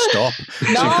puns stop.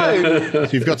 No. So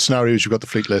you've got scenarios, you've got the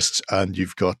fleet lists, and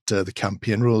you've got the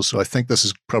campaign rules. So I think this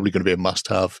is probably going to be a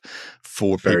must-have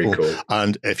for people. Cool.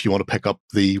 And if you want to pick up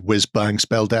the whiz-bang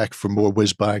spell deck for more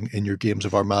whiz-bang in your games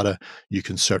of Armada, you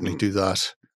can certainly do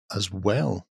that as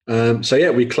well.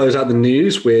 We close out the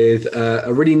news with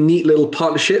a really neat little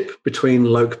partnership between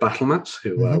Loke Battlemats,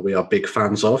 who we are big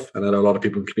fans of, and I know a lot of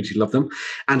people in the community love them,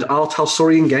 and Our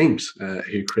Talsorian Games,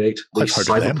 who create the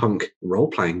cyberpunk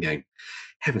role-playing game.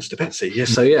 Heavens to Betsy. Yes,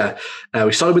 so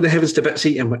we started with the Heavens to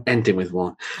Betsy and we're ending with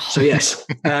one. So yes,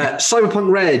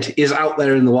 Cyberpunk Red is out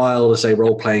there in the wild as a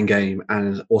role-playing game,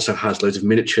 and also has loads of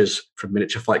miniatures from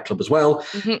Miniature Fight Club as well.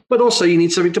 But also you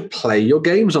need something to play your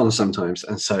games on sometimes.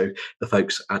 And so the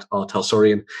folks at Our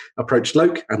Talsorian approached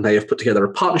Loke, and they have put together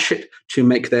a partnership to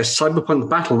make their Cyberpunk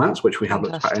battle mats, which we have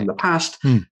looked at in the past,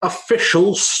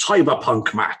 official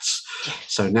Cyberpunk mats.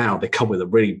 So now they come with a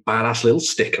really badass little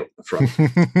sticker on the front.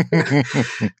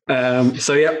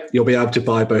 You'll be able to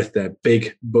buy both their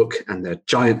big book and their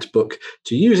giant book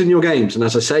to use in your games. And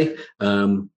as I say,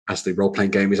 as the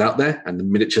role-playing game is out there and the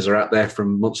miniatures are out there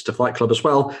from Monster Fight Club as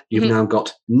well, you've now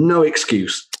got no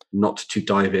excuse not to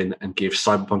dive in and give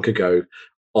Cyberpunk a go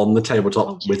on the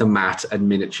tabletop with a mat and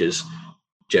miniatures.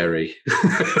 Jerry. You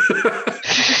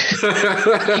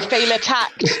feel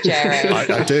attacked, Jerry.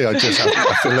 I do. I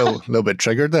feel a little bit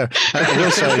triggered there. I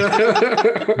will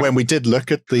say, when we did look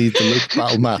at the Luke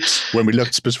battle mats, when we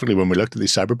looked at these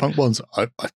Cyberpunk ones,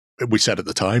 we said at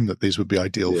the time that these would be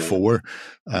ideal for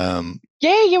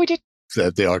we did.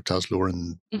 The Our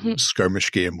Talsorian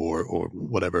skirmish game or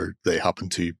whatever they happen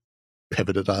to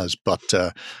pivot it as. But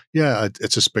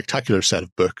it's a spectacular set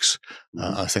of books.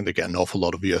 I think they get an awful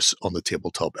lot of use on the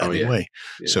tabletop anyway.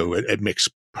 So it makes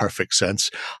perfect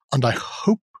sense. And I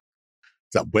hope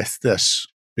that with this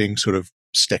being sort of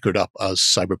stickered up as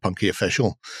Cyberpunky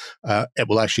official, it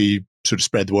will actually sort of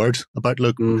spread the word about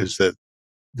Luke, because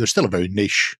they're still a very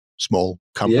niche, small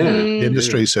company in the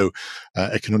industry. So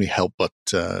it can only help but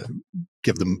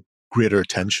give them greater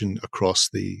attention across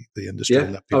the industry.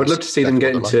 I would love to see them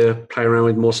getting to play around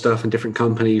with more stuff and different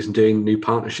companies and doing new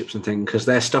partnerships and things, because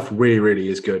their stuff really, really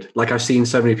is good. Like, I've seen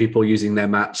so many people using their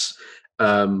mats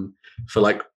for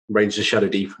like Rangers of Shadow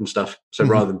Deep and stuff. So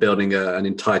rather than building an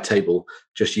entire table,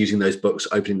 just using those books,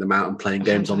 opening them out and playing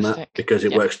games on that, because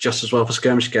it works just as well for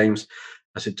skirmish games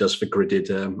as it does for gridded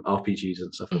RPGs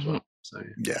and stuff as well. So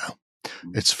yeah,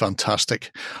 it's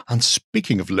fantastic. And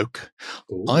speaking of Luke,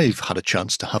 I've had a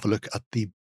chance to have a look at the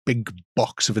Big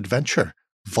Box of Adventure,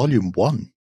 Volume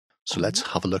 1. So let's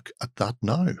have a look at that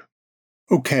now.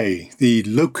 Okay, the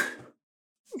Luke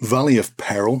Valley of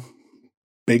Peril,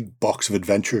 Big Box of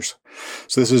Adventures.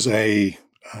 So this is a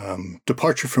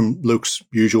departure from Luke's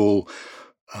usual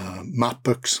map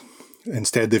books.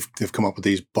 Instead, they've come up with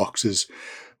these boxes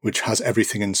which has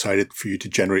everything inside it for you to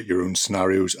generate your own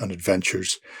scenarios and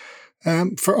adventures.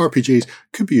 For RPGs,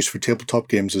 could be used for tabletop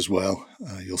games as well.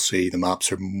 You'll see the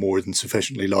maps are more than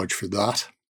sufficiently large for that.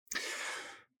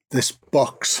 This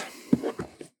box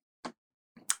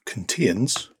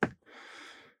contains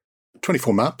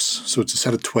 24 maps, so it's a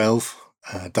set of 12,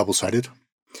 double-sided.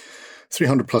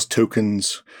 300 plus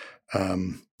tokens,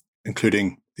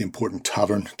 including the important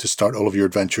tavern to start all of your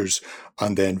adventures,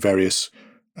 and then various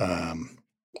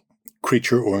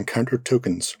creature or encounter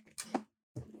tokens.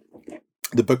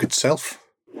 The book itself,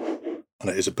 and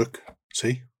it is a book,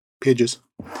 see, pages,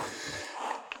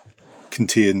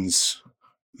 contains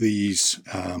these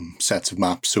sets of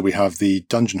maps. So we have the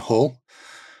Dungeon Hall,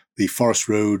 the Forest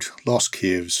Road, Lost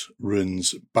Caves,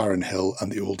 Ruins, Barren Hill,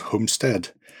 and the Old Homestead.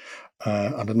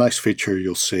 And a nice feature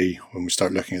you'll see when we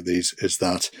start looking at these is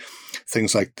that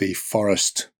things like the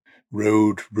Forest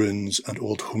Road, Ruins, and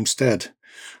Old Homestead,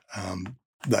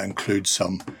 that includes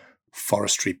some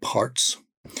forestry parts.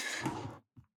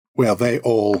 Well, they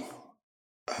all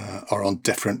are on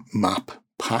different map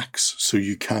packs, so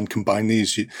you can combine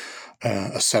these.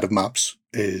 A set of maps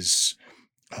is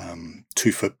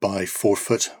 2 foot by 4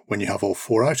 foot when you have all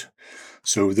 4 out.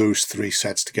 So those 3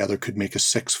 sets together could make a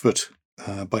 6 foot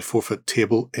by 4 foot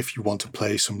table if you want to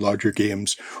play some larger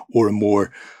games or a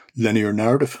more linear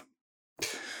narrative.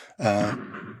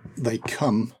 They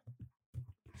come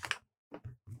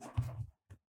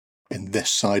in this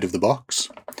side of the box.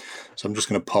 So I'm just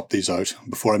going to pop these out.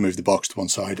 Before I move the box to one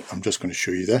side, I'm just going to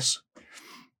show you this.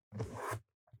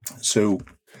 So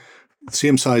the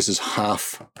same size as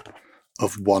half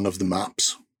of one of the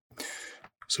maps.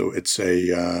 So it's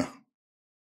a,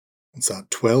 what's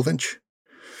that, 12 inch?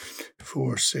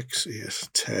 4, 6, 8,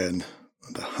 10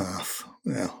 and a half.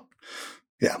 Well,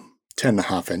 yeah, 10 and a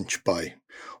half inch by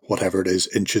whatever it is,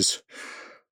 inches.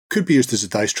 Could be used as a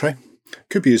dice tray.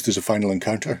 Could be used as a final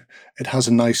encounter. It has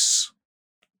a nice,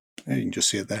 you can just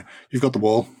see it there. You've got the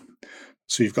wall.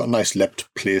 So you've got a nice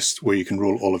lipped place where you can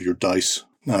roll all of your dice.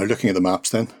 Now, looking at the maps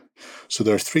then. So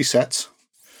there are 3 sets.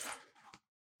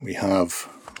 We have,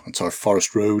 that's our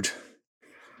Forest Road.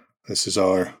 This is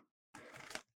our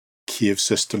cave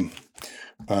system.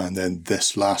 And then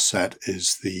this last set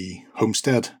is the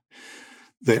Homestead.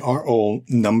 They are all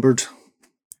numbered.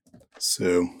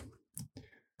 So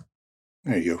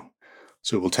there you go.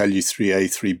 So it will tell you 3A,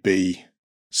 3B,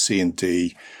 C and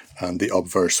D, and the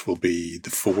obverse will be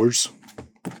the 4s.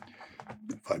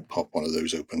 If I pop one of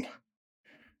those open,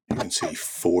 you can see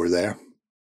 4 there.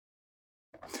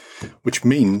 Which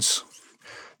means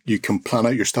you can plan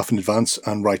out your stuff in advance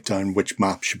and write down which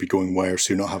map should be going where,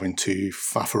 so you're not having to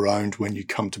faff around when you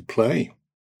come to play.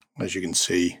 As you can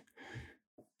see,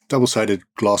 double-sided,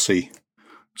 glossy,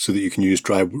 so that you can use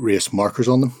dry erase markers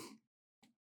on them.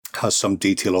 Has some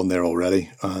detail on there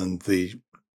already, and the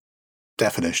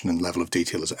definition and level of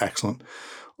detail is excellent.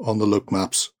 On the Luke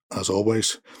maps, as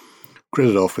always,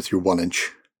 gridded off with your 1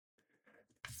 inch.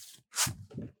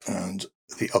 And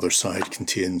the other side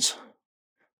contains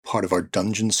part of our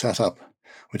dungeon setup,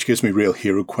 which gives me real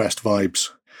Hero Quest vibes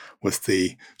with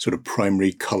the sort of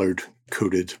primary coloured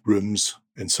coded rooms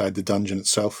inside the dungeon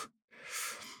itself.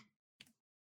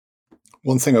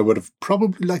 One thing I would have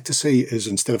probably liked to see is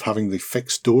instead of having the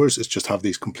fixed doors, is just have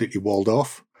these completely walled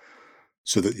off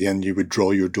so that then you would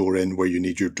draw your door in where you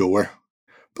need your door.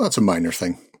 But that's a minor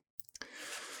thing.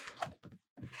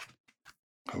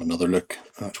 Have another look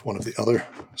at one of the other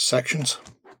sections.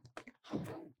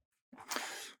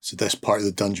 So this part of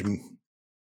the dungeon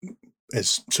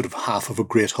is sort of half of a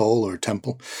great hall or a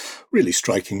temple. Really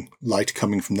striking light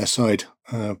coming from this side.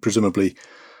 Presumably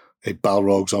a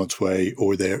Balrog's on its way,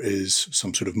 or there is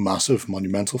some sort of massive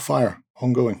monumental fire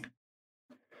ongoing.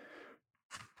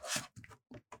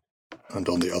 And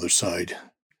on the other side,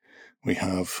 we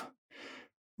have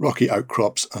rocky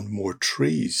outcrops and more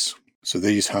trees. So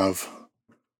these have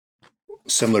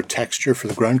similar texture for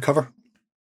the ground cover.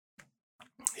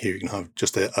 Here you can have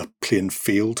just a plain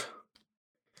field,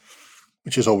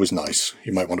 which is always nice.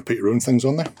 You might want to put your own things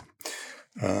on there.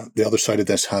 The other side of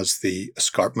this has the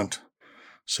escarpment.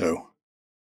 So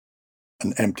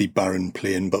an empty barren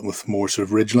plain, but with more sort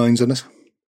of ridge lines in it.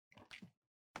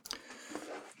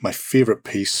 My favourite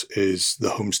piece is the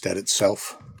homestead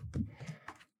itself.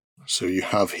 So you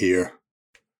have here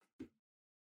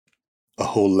a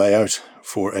whole layout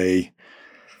for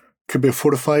could be a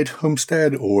fortified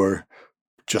homestead or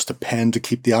just a pen to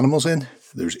keep the animals in.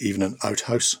 There's even an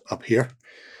outhouse up here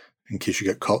in case you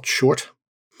get caught short.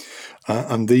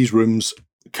 And these rooms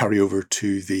carry over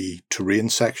to the terrain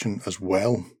section as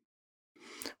well.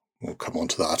 We'll come on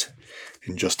to that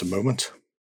in just a moment.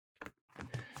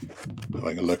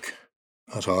 Having a look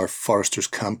at our Forester's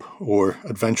Camp or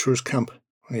Adventurers Camp.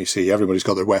 You see everybody's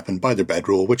got their weapon by their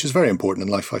bedroll, which is very important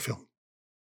in life, I feel.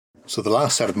 So the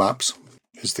last set of maps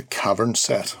is the Cavern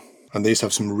set, and these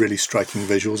have some really striking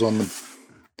visuals on them.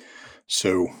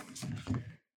 So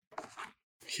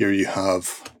here you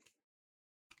have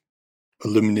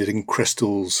illuminating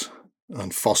crystals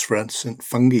and phosphorescent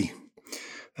fungi,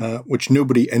 which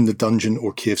nobody in the dungeon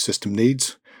or cave system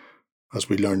needs. As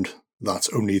we learned,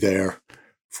 that's only there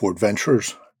for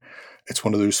adventurers. It's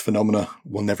one of those phenomena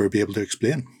we'll never be able to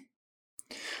explain.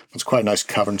 It's quite a nice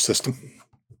cavern system.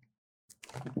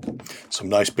 Some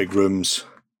nice big rooms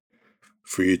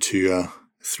for you to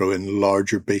throw in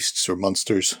larger beasts or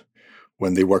monsters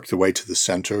when they work their way to the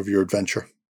centre of your adventure.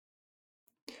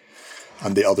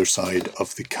 And the other side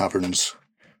of the caverns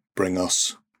bring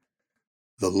us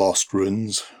the lost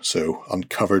ruins, so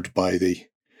uncovered by the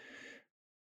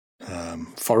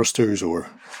foresters or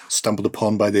stumbled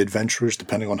upon by the adventurers,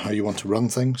 depending on how you want to run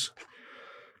things.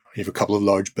 You have a couple of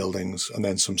large buildings and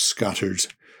then some scattered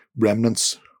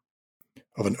remnants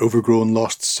of an overgrown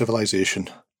lost civilization.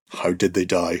 How did they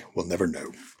die? We'll never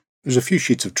know. There's a few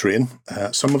sheets of terrain.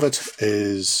 Some of it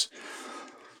is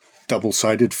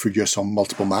double-sided for use on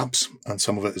multiple maps, and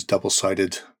some of it is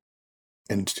double-sided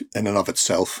in and of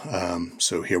itself.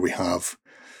 So here we have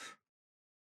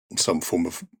some form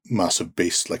of massive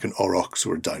beast like an aurochs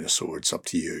or a dinosaur. It's up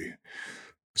to you.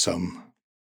 Some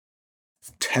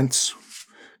tents,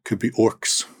 could be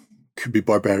orcs, could be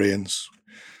barbarians,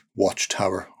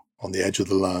 watchtower on the edge of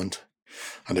the land.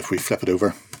 And if we flip it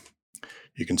over,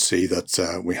 you can see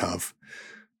that we have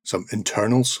some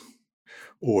internals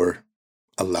or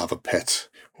a lava pit,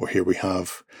 or here we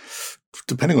have,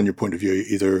 depending on your point of view,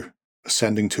 either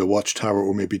ascending to a watchtower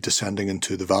or maybe descending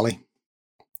into the valley.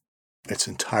 It's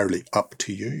entirely up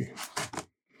to you.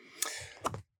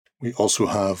 We also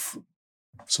have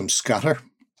some scatter.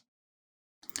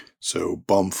 So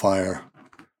bonfire,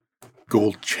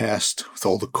 gold chest with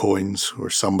all the coins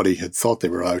where somebody had thought they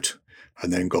were out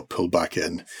and then got pulled back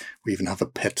in. We even have a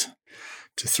pit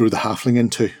to throw the halfling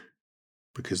into,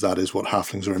 because that is what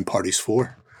halflings are in parties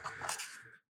for.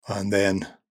 And then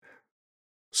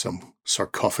some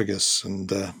sarcophagus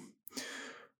and I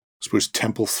suppose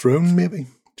temple throne maybe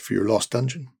for your lost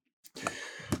dungeon.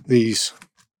 These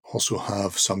also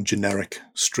have some generic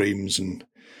streams and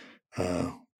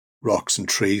rocks and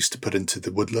trees to put into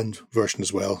the woodland version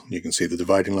as well. You can see the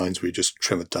dividing lines where you just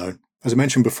trim it down. As I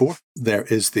mentioned before, there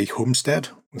is the homestead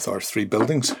with our 3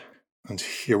 buildings. And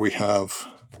here we have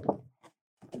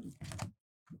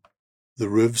the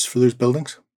roofs for those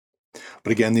buildings.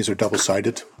 But again, these are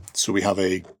double-sided. So we have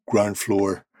a ground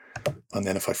floor, and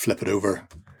then if I flip it over,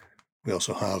 we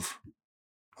also have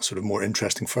a sort of more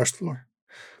interesting first floor,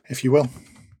 if you will.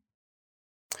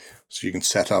 So you can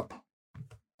set up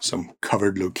some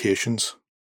covered locations,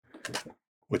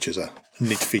 which is a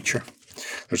neat feature.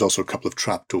 There's also a couple of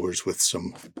trapdoors with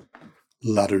some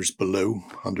ladders below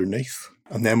underneath.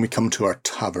 And then we come to our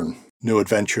tavern. No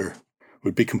adventure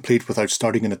would be complete without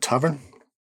starting in a tavern.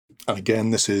 And again,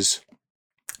 this is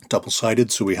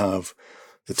double-sided, so we have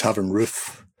the tavern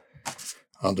roof.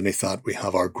 Underneath that, we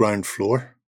have our ground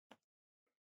floor.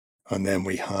 And then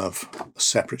we have a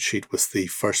separate sheet with the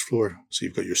first floor. So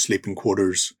you've got your sleeping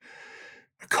quarters,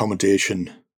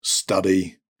 accommodation,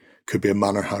 study, could be a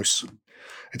manor house.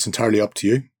 It's entirely up to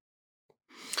you.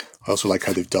 I also like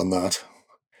how they've done that.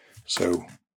 So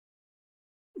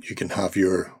you can have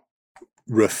your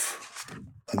roof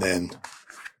and then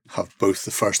have both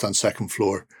the first and second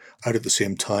floor out at the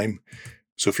same time.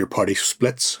 So if your party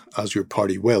splits, as your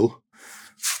party will,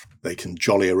 they can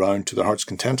jolly around to their heart's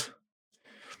content.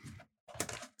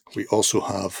 We also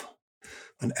have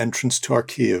an entrance to our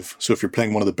cave. So if you're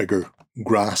playing one of the bigger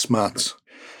grass mats,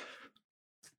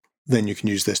 then you can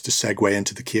use this to segue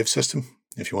into the cave system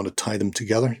if you want to tie them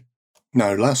together.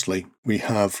 Now, lastly, we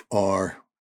have our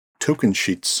token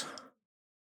sheets.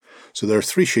 So there are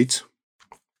 3 sheets,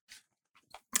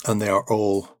 and they are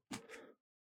all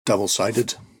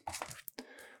double-sided.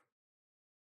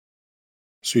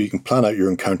 So you can plan out your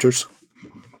encounters.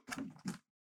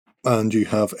 and you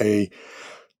have a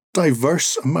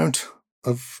diverse amount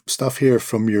of stuff here,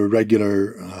 from your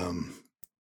regular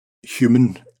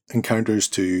human encounters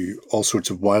to all sorts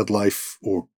of wildlife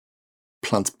or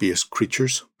plant-based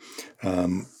creatures.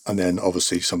 And then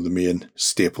obviously some of the main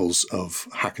staples of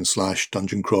hack and slash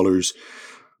dungeon crawlers,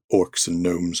 orcs and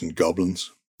gnomes and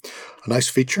goblins. A nice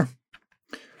feature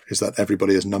is that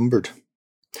everybody is numbered,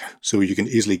 so you can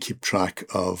easily keep track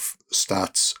of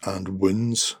stats and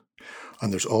wounds.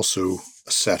 And there's also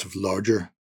a set of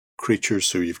larger creatures,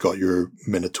 so you've got your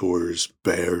minotaurs,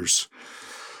 bears,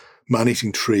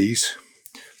 man-eating trees,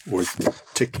 or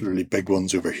particularly big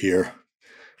ones over here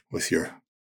with your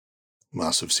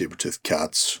massive saber-toothed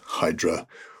cats, hydra,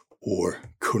 or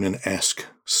Conan-esque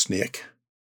snake.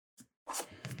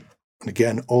 And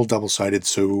again, all double-sided,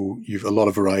 so you've a lot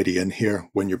of variety in here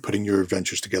when you're putting your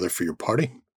adventures together for your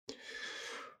party.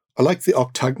 I like the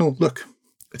octagonal look.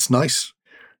 It's nice.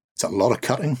 It's a lot of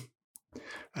cutting.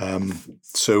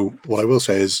 So what I will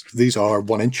say is these are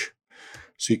 1 inch,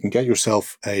 so you can get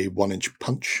yourself a 1 inch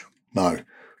punch. Now,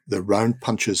 they're round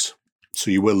punches,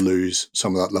 so you will lose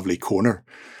some of that lovely corner,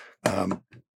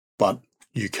 but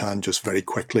you can just very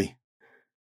quickly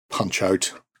punch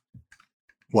out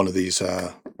one of these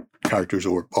characters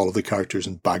or all of the characters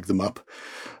and bag them up,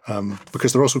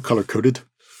 because they're also color-coded.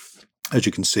 As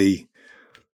you can see,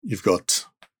 you've got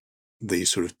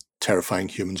these sort of terrifying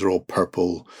humans are all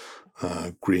purple,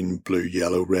 green, blue,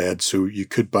 yellow, red. So you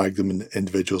could bag them in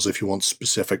individuals if you want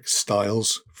specific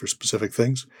styles for specific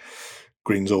things.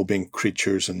 Greens all being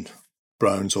creatures and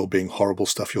browns all being horrible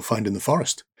stuff you'll find in the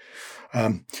forest.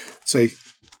 It's a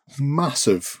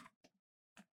massive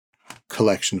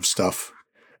collection of stuff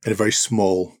in a very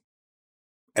small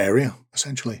area,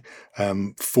 essentially.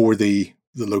 For the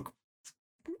local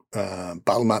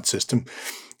battle mat system,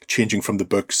 changing from the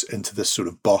books into this sort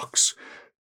of box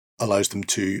allows them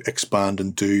to expand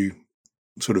and do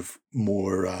sort of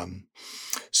more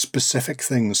specific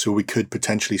things. So we could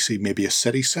potentially see maybe a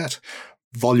city set.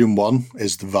 Volume 1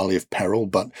 is the Valley of Peril,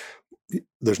 but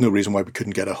there's no reason why we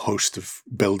couldn't get a host of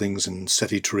buildings and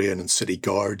city terrain and city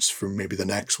guards for maybe the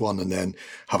next one, and then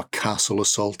have a castle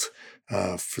assault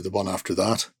for the one after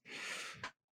that.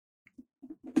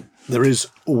 There is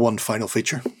one final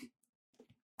feature,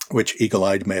 which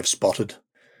Eagle-Eyed may have spotted,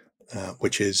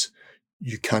 which is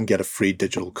you can get a free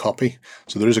digital copy.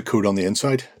 So there is a code on the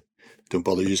inside. Don't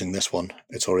bother using this one.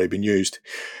 It's already been used.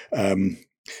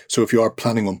 So if you are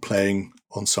planning on playing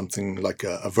on something like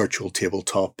a virtual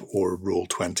tabletop or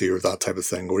Roll20 or that type of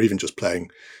thing, or even just playing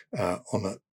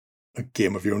on a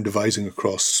game of your own devising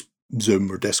across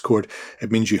Zoom or Discord,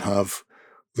 it means you have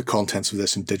the contents of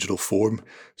this in digital form,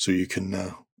 so you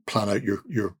can plan out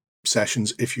your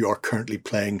sessions if you are currently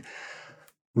playing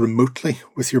remotely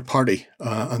with your party,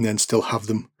 and then still have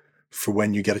them for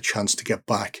when you get a chance to get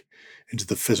back into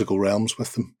the physical realms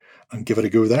with them and give it a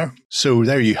go there. So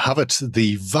there you have it,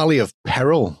 the Valley of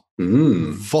Peril,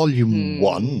 Volume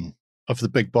 1 of the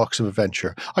Big Box of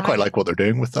Adventure. I quite like what they're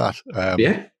doing with that.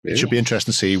 It should be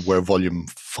interesting to see where Volume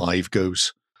 5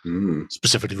 goes,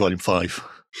 specifically Volume 5.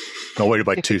 Not worried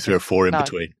about 2, 3, or 4 in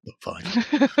between. But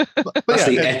 5. But That's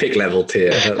the epic level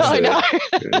tier. I know.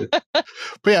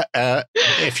 But yeah,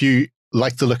 if you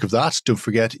like the look of that, don't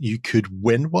forget you could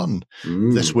win one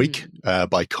this week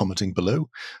by commenting below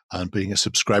and being a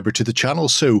subscriber to the channel.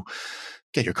 So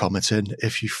get your comments in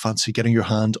if you fancy getting your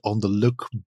hand on the Look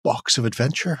Box of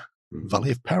Adventure,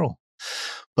 Valley of Peril.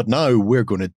 But now we're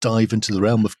going to dive into the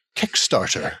realm of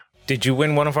Kickstarter. Did you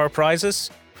win one of our prizes?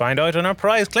 Find out on our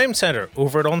prize claim center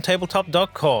over at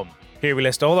ontabletop.com. Here we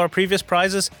list all our previous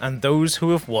prizes and those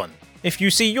who have won. If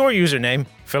you see your username,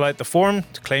 fill out the form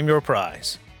to claim your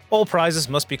prize. All prizes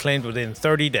must be claimed within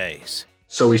 30 days.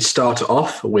 So we start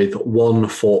off with One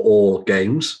for All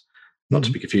games, not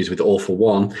to be confused with All for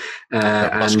One.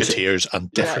 Musketeers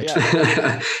and different.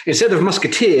 Instead of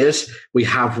Musketeers, we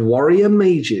have Warrior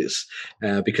Mages,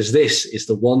 because this is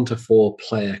the 1 to 4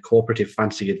 player cooperative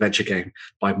fantasy adventure game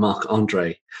by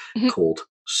Marc-Andre called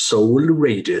Soul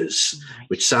Raiders,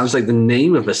 which sounds like the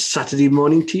name of a Saturday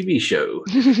morning TV show.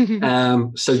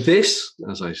 So this,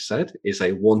 as I said, is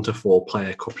a 1 to 4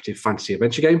 player cooperative fantasy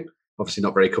adventure game. Obviously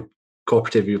not very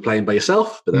cooperative if you're playing by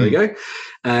yourself, but there we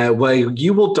go. Where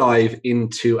you will dive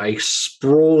into a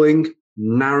sprawling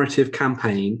narrative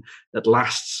campaign that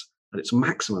lasts at its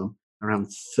maximum around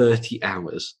 30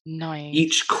 hours. Nice.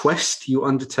 Each quest you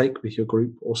undertake with your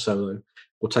group or solo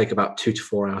will take about 2 to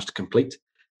 4 hours to complete.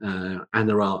 And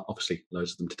there are obviously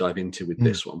loads of them to dive into with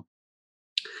this one.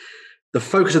 The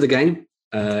focus of the game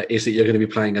is that you're going to be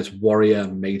playing as warrior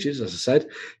mages, as I said,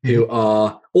 who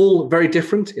are all very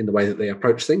different in the way that they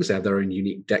approach things. They have their own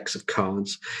unique decks of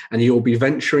cards, and you'll be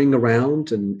venturing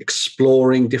around and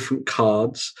exploring different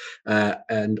cards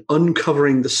and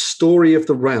uncovering the story of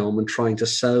the realm and trying to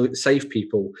save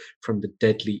people from the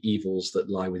deadly evils that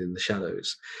lie within the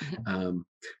shadows.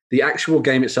 The actual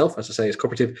game itself, as I say, is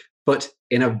cooperative, but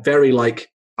in a very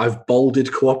I've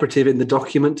bolded cooperative in the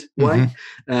document way,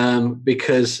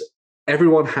 because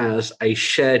everyone has a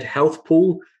shared health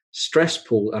pool, stress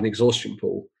pool, and exhaustion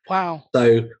pool. Wow.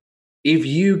 So if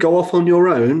you go off on your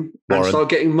own and start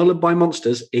getting mullered by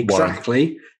monsters,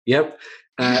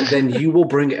 then you will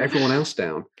bring everyone else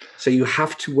down. So you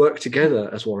have to work together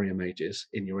as warrior mages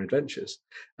in your adventures.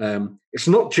 It's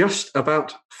not just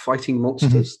about fighting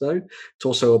monsters, though. It's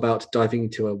also about diving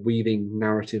into a weaving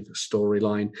narrative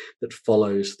storyline that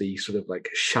follows the sort of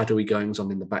shadowy goings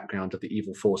on in the background of the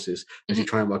evil forces as you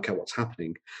try and work out what's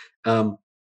happening.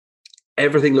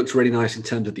 Everything looks really nice in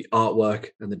terms of the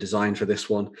artwork and the design for this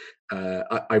one.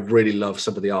 I really love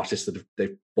some of the artists that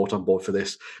they've brought on board for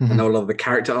this. I know a lot of the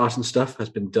character art and stuff has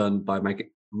been done by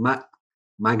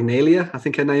Magnalia, I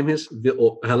think her name is.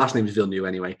 Or her last name is Villeneuve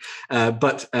anyway.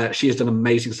 But she has done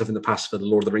amazing stuff in the past for the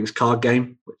Lord of the Rings card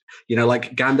game.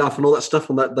 Like Gandalf and all that stuff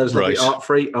on those lovely art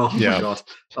free. Oh, my God.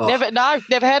 Oh. Never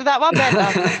heard of that one,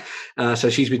 Ben. So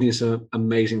she's been doing some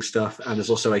amazing stuff. And there's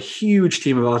also a huge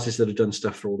team of artists that have done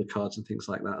stuff for all the cards and things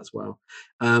like that as well.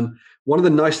 One of the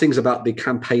nice things about the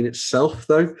campaign itself,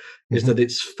 though, is that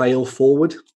it's fail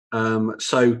forward.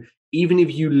 So even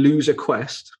if you lose a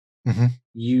quest,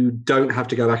 you don't have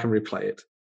to go back and replay it.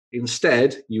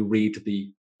 Instead, you read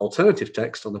the alternative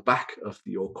text on the back of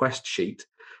your quest sheet.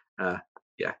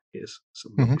 Here's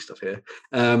some lovely stuff here.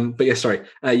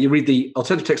 You read the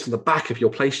alternative text on the back of your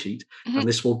play sheet, and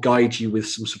this will guide you with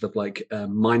some sort of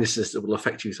minuses that will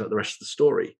affect you throughout the rest of the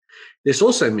story. This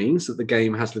also means that the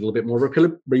game has a little bit more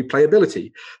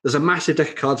replayability. There's a massive deck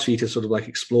of cards for you to sort of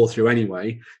explore through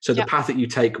anyway. So the path that you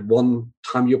take one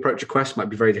time you approach a quest might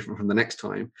be very different from the next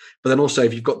time. But then also,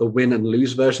 if you've got the win and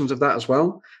lose versions of that as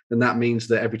well, then that means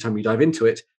that every time you dive into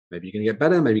it, maybe you're going to get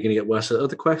better, maybe you're going to get worse at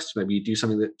other quests, maybe you do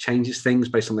something that changes things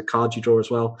based on the cards you draw as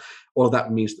well. All of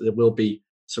that means that there will be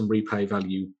some replay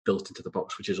value built into the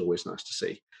box, which is always nice to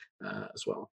see as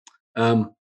well.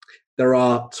 There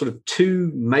are sort of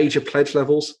two major pledge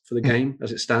levels for the game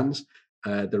as it stands.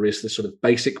 There is the sort of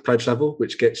basic pledge level,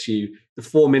 which gets you the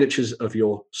 4 miniatures of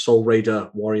your Soul Raider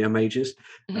warrior mages,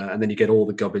 and then you get all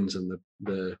the gubbins and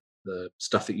the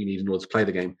stuff that you need in order to play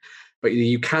the game. But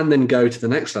you can then go to the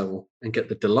next level and get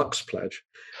the deluxe pledge,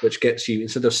 which gets you,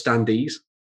 instead of standees,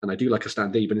 and I do like a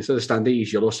standee, but instead of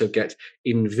standees, you'll also get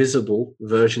invisible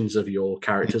versions of your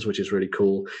characters, which is really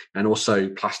cool, and also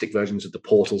plastic versions of the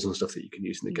portals and stuff that you can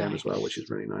use in the game as well, which is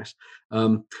really nice.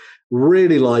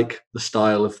 Really like the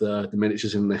style of the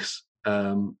miniatures in this.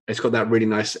 It's got that really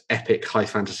nice epic high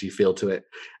fantasy feel to it,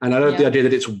 and I love the idea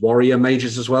that it's warrior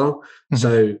mages as well.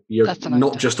 So you're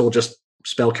not just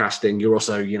spell casting, you're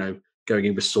also going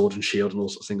in with sword and shield and all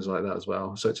sorts of things like that as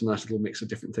well. So it's a nice little mix of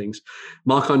different things.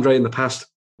 Marc-Andre in the past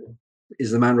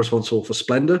is the man responsible for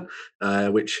Splendor,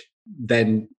 which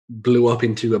then blew up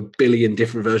into a billion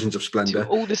different versions of Splendor.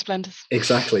 All the Splendors.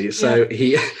 Exactly. So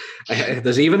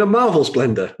there's even a Marvel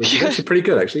Splendor, which is actually pretty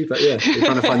good, actually. But we're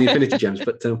trying to find the Infinity Gems.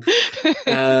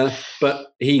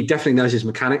 But he definitely knows his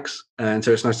mechanics, and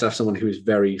so it's nice to have someone who is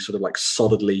very sort of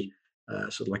solidly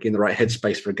in the right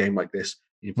headspace for a game like this,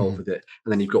 involved with it.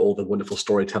 And then you've got all the wonderful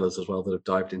storytellers as well that have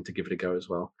dived in to give it a go as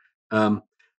well.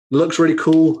 Looks really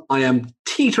cool. I am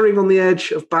teetering on the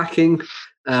edge of backing.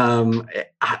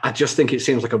 I just think it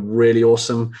seems like a really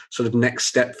awesome sort of next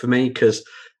step for me, because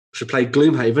I should play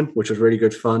Gloomhaven, which was really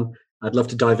good fun. I'd love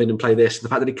to dive in and play this. And the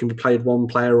fact that it can be played one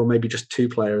player or maybe just two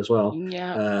player as well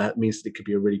means that it could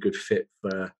be a really good fit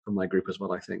for my group as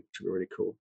well, I think, which would be really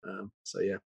cool.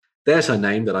 There's her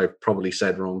name that I probably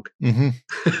said wrong.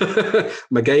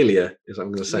 Magalia is what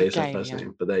I'm going to say is her first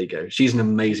name, but there you go. She's an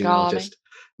amazing artist.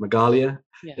 Magalia.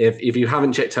 Yeah. If you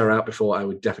haven't checked her out before, I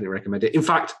would definitely recommend it. In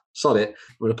fact, sod it,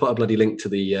 I'm going to put a bloody link to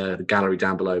the gallery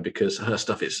down below, because her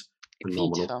stuff is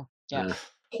phenomenal.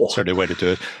 Certainly a way to do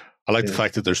it. I like the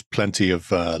fact that there's plenty of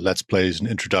Let's Plays and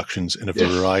introductions in a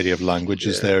variety of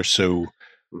languages there. So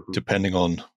depending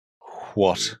on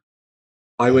what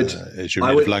is your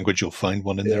native language, you'll find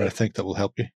one in there. I think that will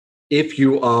help you. If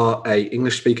you are a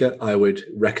English speaker, I would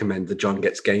recommend the John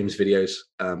Gets Games videos.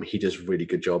 He does a really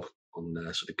good job on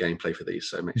sort of gameplay for these,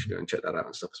 so make sure you go and check that out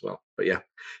and stuff as well. But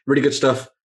really good stuff.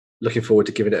 Looking forward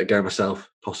to giving it a go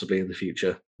myself, possibly in the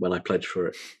future when I pledge for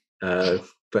it.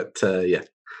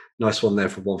 Nice one there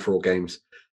for One for All Games.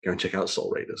 go and check out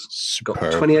Soul Raiders. Got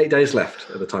Superb. 28 days left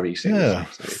at the time you see Yeah,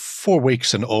 this. So, 4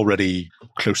 weeks and already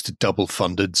close to double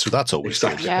funded, so that's always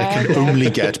Exactly. good. Yeah, It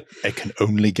can yeah.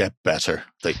 only get better.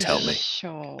 They tell me,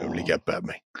 Sure. only get better.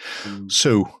 mm.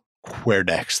 So where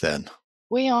next then?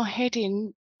 We are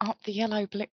heading up the yellow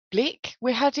blick.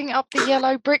 We're heading up the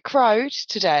yellow brick road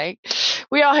today.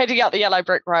 We are heading up the yellow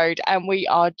brick road, and we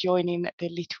are joining the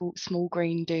little small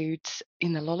green dudes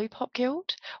in the Lollipop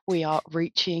Guild. We are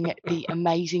reaching the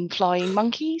amazing flying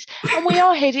monkeys, and we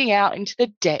are heading out into the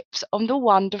depths of the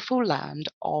wonderful land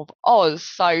of Oz.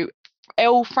 So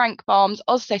L. Frank Baum's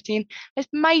Oz setting has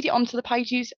made it onto the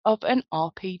pages of an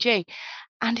RPG.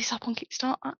 And it's up on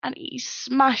Kickstarter, and it is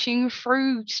smashing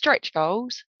through stretch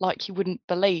goals like you wouldn't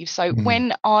believe. So Mhm.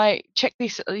 when I checked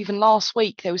this even last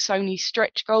week, there were so many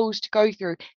stretch goals to go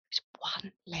through. There's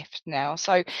one left now.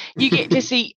 So you get to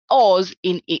see Oz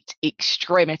in its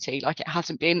extremity, like it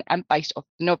hasn't been, and based off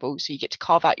the novel. So you get to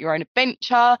carve out your own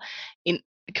adventure in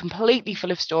completely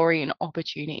full of story and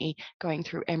opportunity, going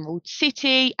through Emerald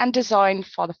City and designed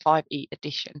for the 5e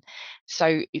edition.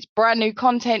 So it's brand new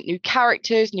content, new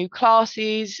characters, new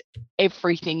classes,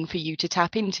 everything for you to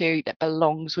tap into that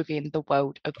belongs within the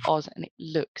world of Oz, and it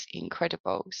looks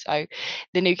incredible. So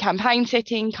the new campaign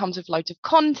setting comes with loads of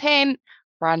content,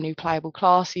 brand new playable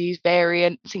classes,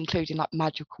 variants, including like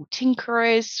magical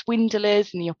tinkerers,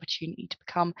 swindlers, and the opportunity to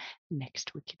become the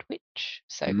next Wicked Witch.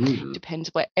 So Mm. depends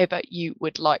wherever you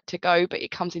would like to go, but it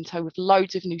comes in tow with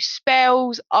loads of new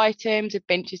spells, items,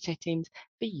 adventure settings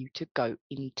for you to go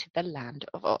into the land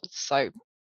of Oz. So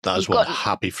That is You've one got-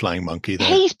 happy flying monkey there.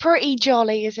 he's pretty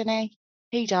jolly, isn't he?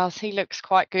 He does. He looks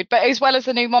quite good. But as well as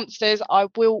the new monsters, I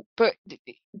will put.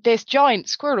 There's giant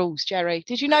squirrels, Jerry.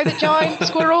 Did you know that giant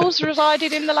squirrels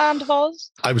resided in the land of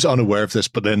Oz? I was unaware of this,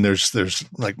 but then there's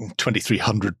like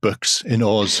 2,300 books in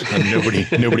Oz, and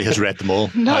nobody has read them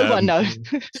all. No one knows.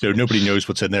 So nobody knows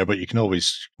what's in there, but you can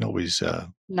always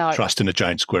No. trust in a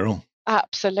giant squirrel.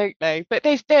 Absolutely, but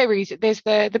there's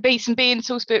the Beats and Beans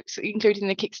source books, including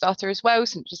the Kickstarter as well,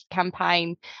 so just a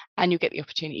campaign, and you'll get the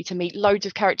opportunity to meet loads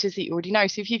of characters that you already know.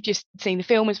 So if you've just seen the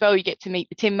film as well, you get to meet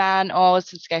the Tin Man,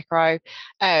 Oz, and Scarecrow,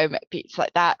 bits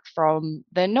like that from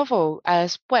the novel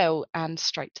as well, and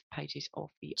straight to the pages of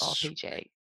the RPG.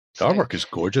 The artwork is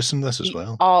gorgeous in this as the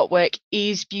well. artwork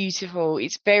is beautiful.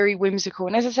 It's very whimsical.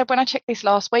 And as I said, when I checked this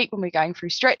last week, when we were going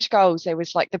through stretch goals, there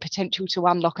was like the potential to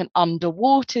unlock an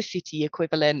underwater city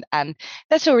equivalent. And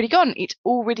that's already gone. It's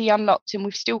already unlocked. And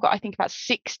we've still got, I think, about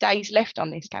 6 days left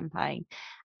on this campaign.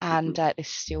 And there's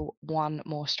still one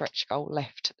more stretch goal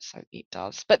left. So it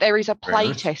does. But there is a Very play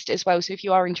nice. test as well. So if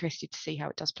you are interested to see how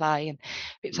it does play and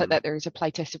bits like that, there is a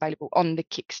play test available on the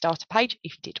Kickstarter page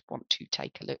if you did want to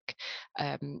take a look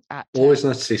at Always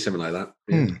nice to see something like that.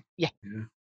 Yeah. Hmm.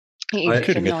 it is, I- it's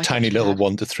Including a nice tiny option to little have.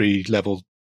 1 to 3 level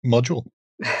module.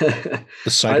 The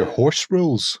cider I- horse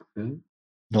rules, Hmm.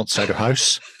 not cider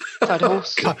house. Cider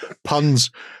horse. Puns.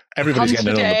 Everybody's Puns getting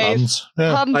in for on the days. puns.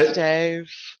 Yeah. Puns, I-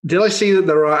 Dave. Did I see that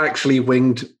there are actually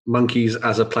winged monkeys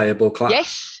as a playable class?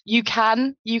 Yes, you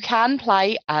can. You can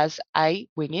play as a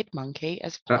winged monkey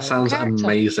as a That playable sounds character.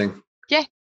 amazing. Yeah.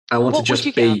 I want What to would just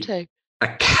you get be up to?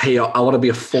 a chaos. I want to be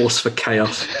a force for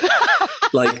chaos.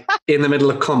 Like in the middle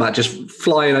of combat, just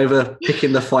flying over,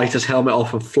 picking the fighter's helmet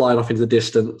off and flying off into the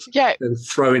distance, Yeah, and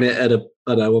throwing it at a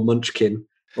munchkin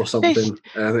or something.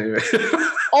 Anyway.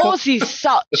 Oz is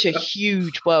such a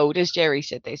huge world, as Jerry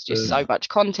said. There's just so Yeah. much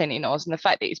content in Oz, and the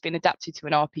fact that it's been adapted to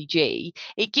an RPG,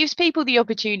 it gives people the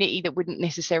opportunity that wouldn't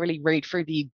necessarily read through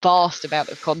the vast amount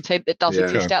of content that does Yeah.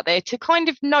 exist out there to kind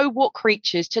of know what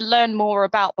creatures, to learn more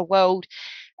about the world.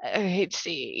 It's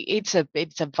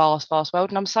a vast world,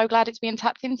 and I'm so glad it's being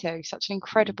tapped into. Such an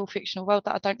incredible fictional world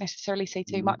that I don't necessarily see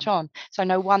too much on. So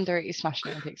no wonder it is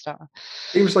smashing it on Kickstarter.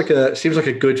 seems like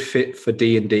a good fit for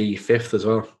D&D 5th as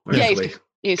well. Yeah, Actually.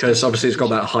 it's Because obviously it's got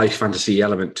that high fantasy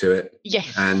element to it,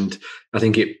 Yes. and I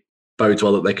think it bodes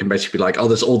well that they can basically be like, oh,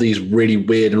 there's all these really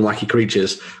weird and wacky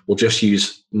creatures. We'll just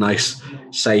use nice,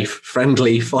 safe,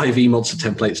 friendly 5e monster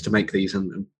templates to make these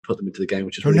and put them into the game,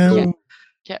 which is Oh, really no. cool.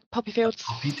 Yeah, Poppy Fields.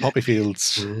 Poppy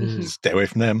fields. Mm. Stay away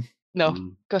from them. No,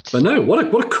 Mm. got to But no, what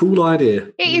a cool idea.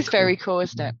 It is very cool,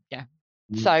 isn't it? Yeah.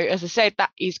 Mm. So as I said, that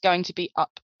is going to be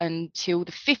up until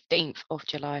the 15th of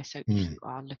July. So if Mm. you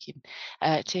are looking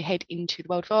to head into the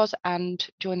World of Oz and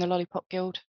join the Lollipop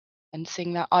Guild and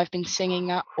sing that, I've been singing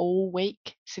that all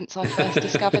week since I first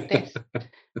discovered this.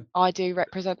 I do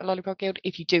represent the Lollipop Guild.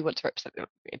 If you do want to represent the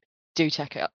Lollipop Guild, do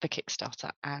check out the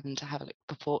Kickstarter and have a look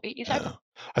before it is over. Yeah.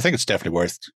 I think it's definitely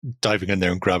worth diving in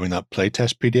there and grabbing that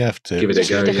playtest PDF to Give it a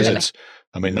go, because yeah. it's,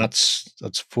 I mean, that's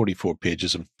 44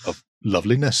 pages of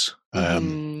loveliness.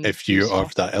 If you are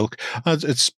of that ilk.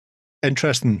 It's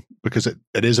interesting because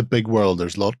it is a big world.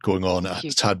 There's a lot going on.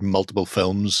 It's had multiple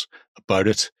films about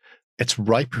it. It's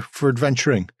ripe for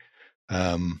adventuring.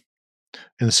 In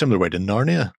a similar way to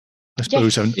Narnia, I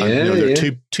suppose. Yes. There are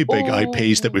two big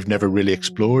IPs that we've never really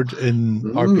explored in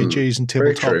RPGs and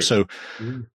tabletop. So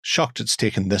shocked it's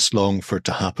taken this long for it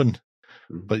to happen.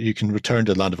 But you can return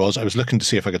to Land of Oz. I was looking to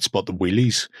see if I could spot the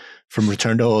wheelies from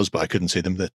Return to Oz, but I couldn't see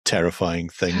them. The terrifying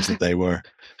things that they were.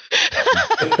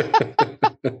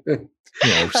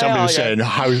 Somebody was saying,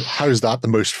 how is that the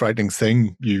most frightening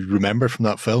thing you remember from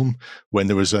that film? When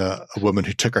there was a woman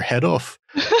who took her head off.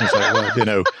 I was like,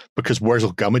 well, because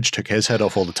Wurzel Gummidge took his head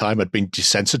off all the time. I'd been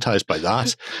desensitized by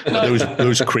that. But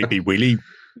those creepy wheelie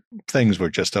things were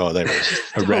just they were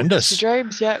horrendous.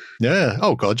 Drones, yeah. Yeah.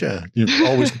 Oh God, yeah. You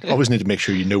always need to make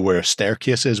sure you know where a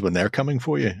staircase is when they're coming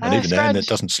for you, and even then, it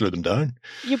doesn't slow them down.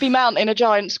 You'd be mounting a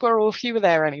giant squirrel if you were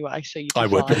there anyway. So I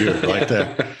would. But you're right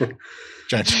there.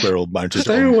 Giant squirrel mounted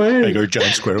on bigger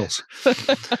giant squirrels.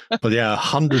 But yeah,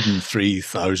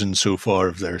 103,000 so far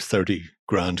of their 30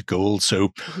 grand gold.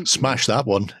 So smash that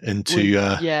one into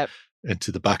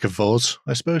the back of Voz,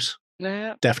 I suppose.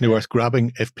 Yeah. Definitely worth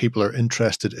grabbing if people are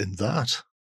interested in that.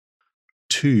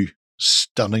 2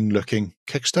 stunning looking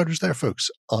Kickstarters there, folks.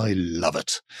 I love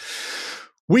it.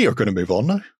 We are going to move on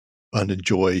now and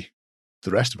enjoy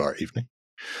the rest of our evening.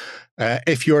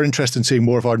 If you're interested in seeing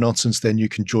more of our nonsense, then you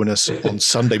can join us on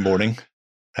Sunday morning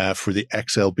for the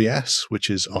XLBS, which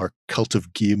is our Cult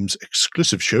of Games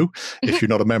exclusive show. If you're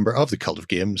not a member of the Cult of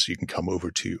Games, you can come over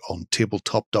to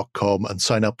ontabletop.com and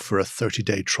sign up for a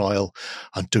 30-day trial.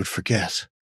 And don't forget,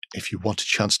 if you want a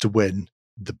chance to win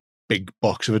the big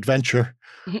box of adventure,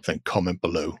 then comment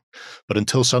below. But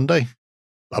until Sunday,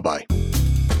 bye-bye.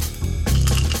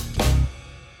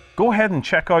 Go ahead and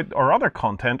check out our other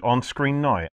content on screen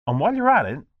now. And while you're at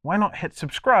it, why not hit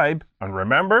subscribe and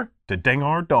remember to ding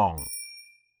our dong.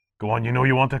 Go on, you know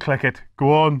you want to click it.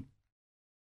 Go on.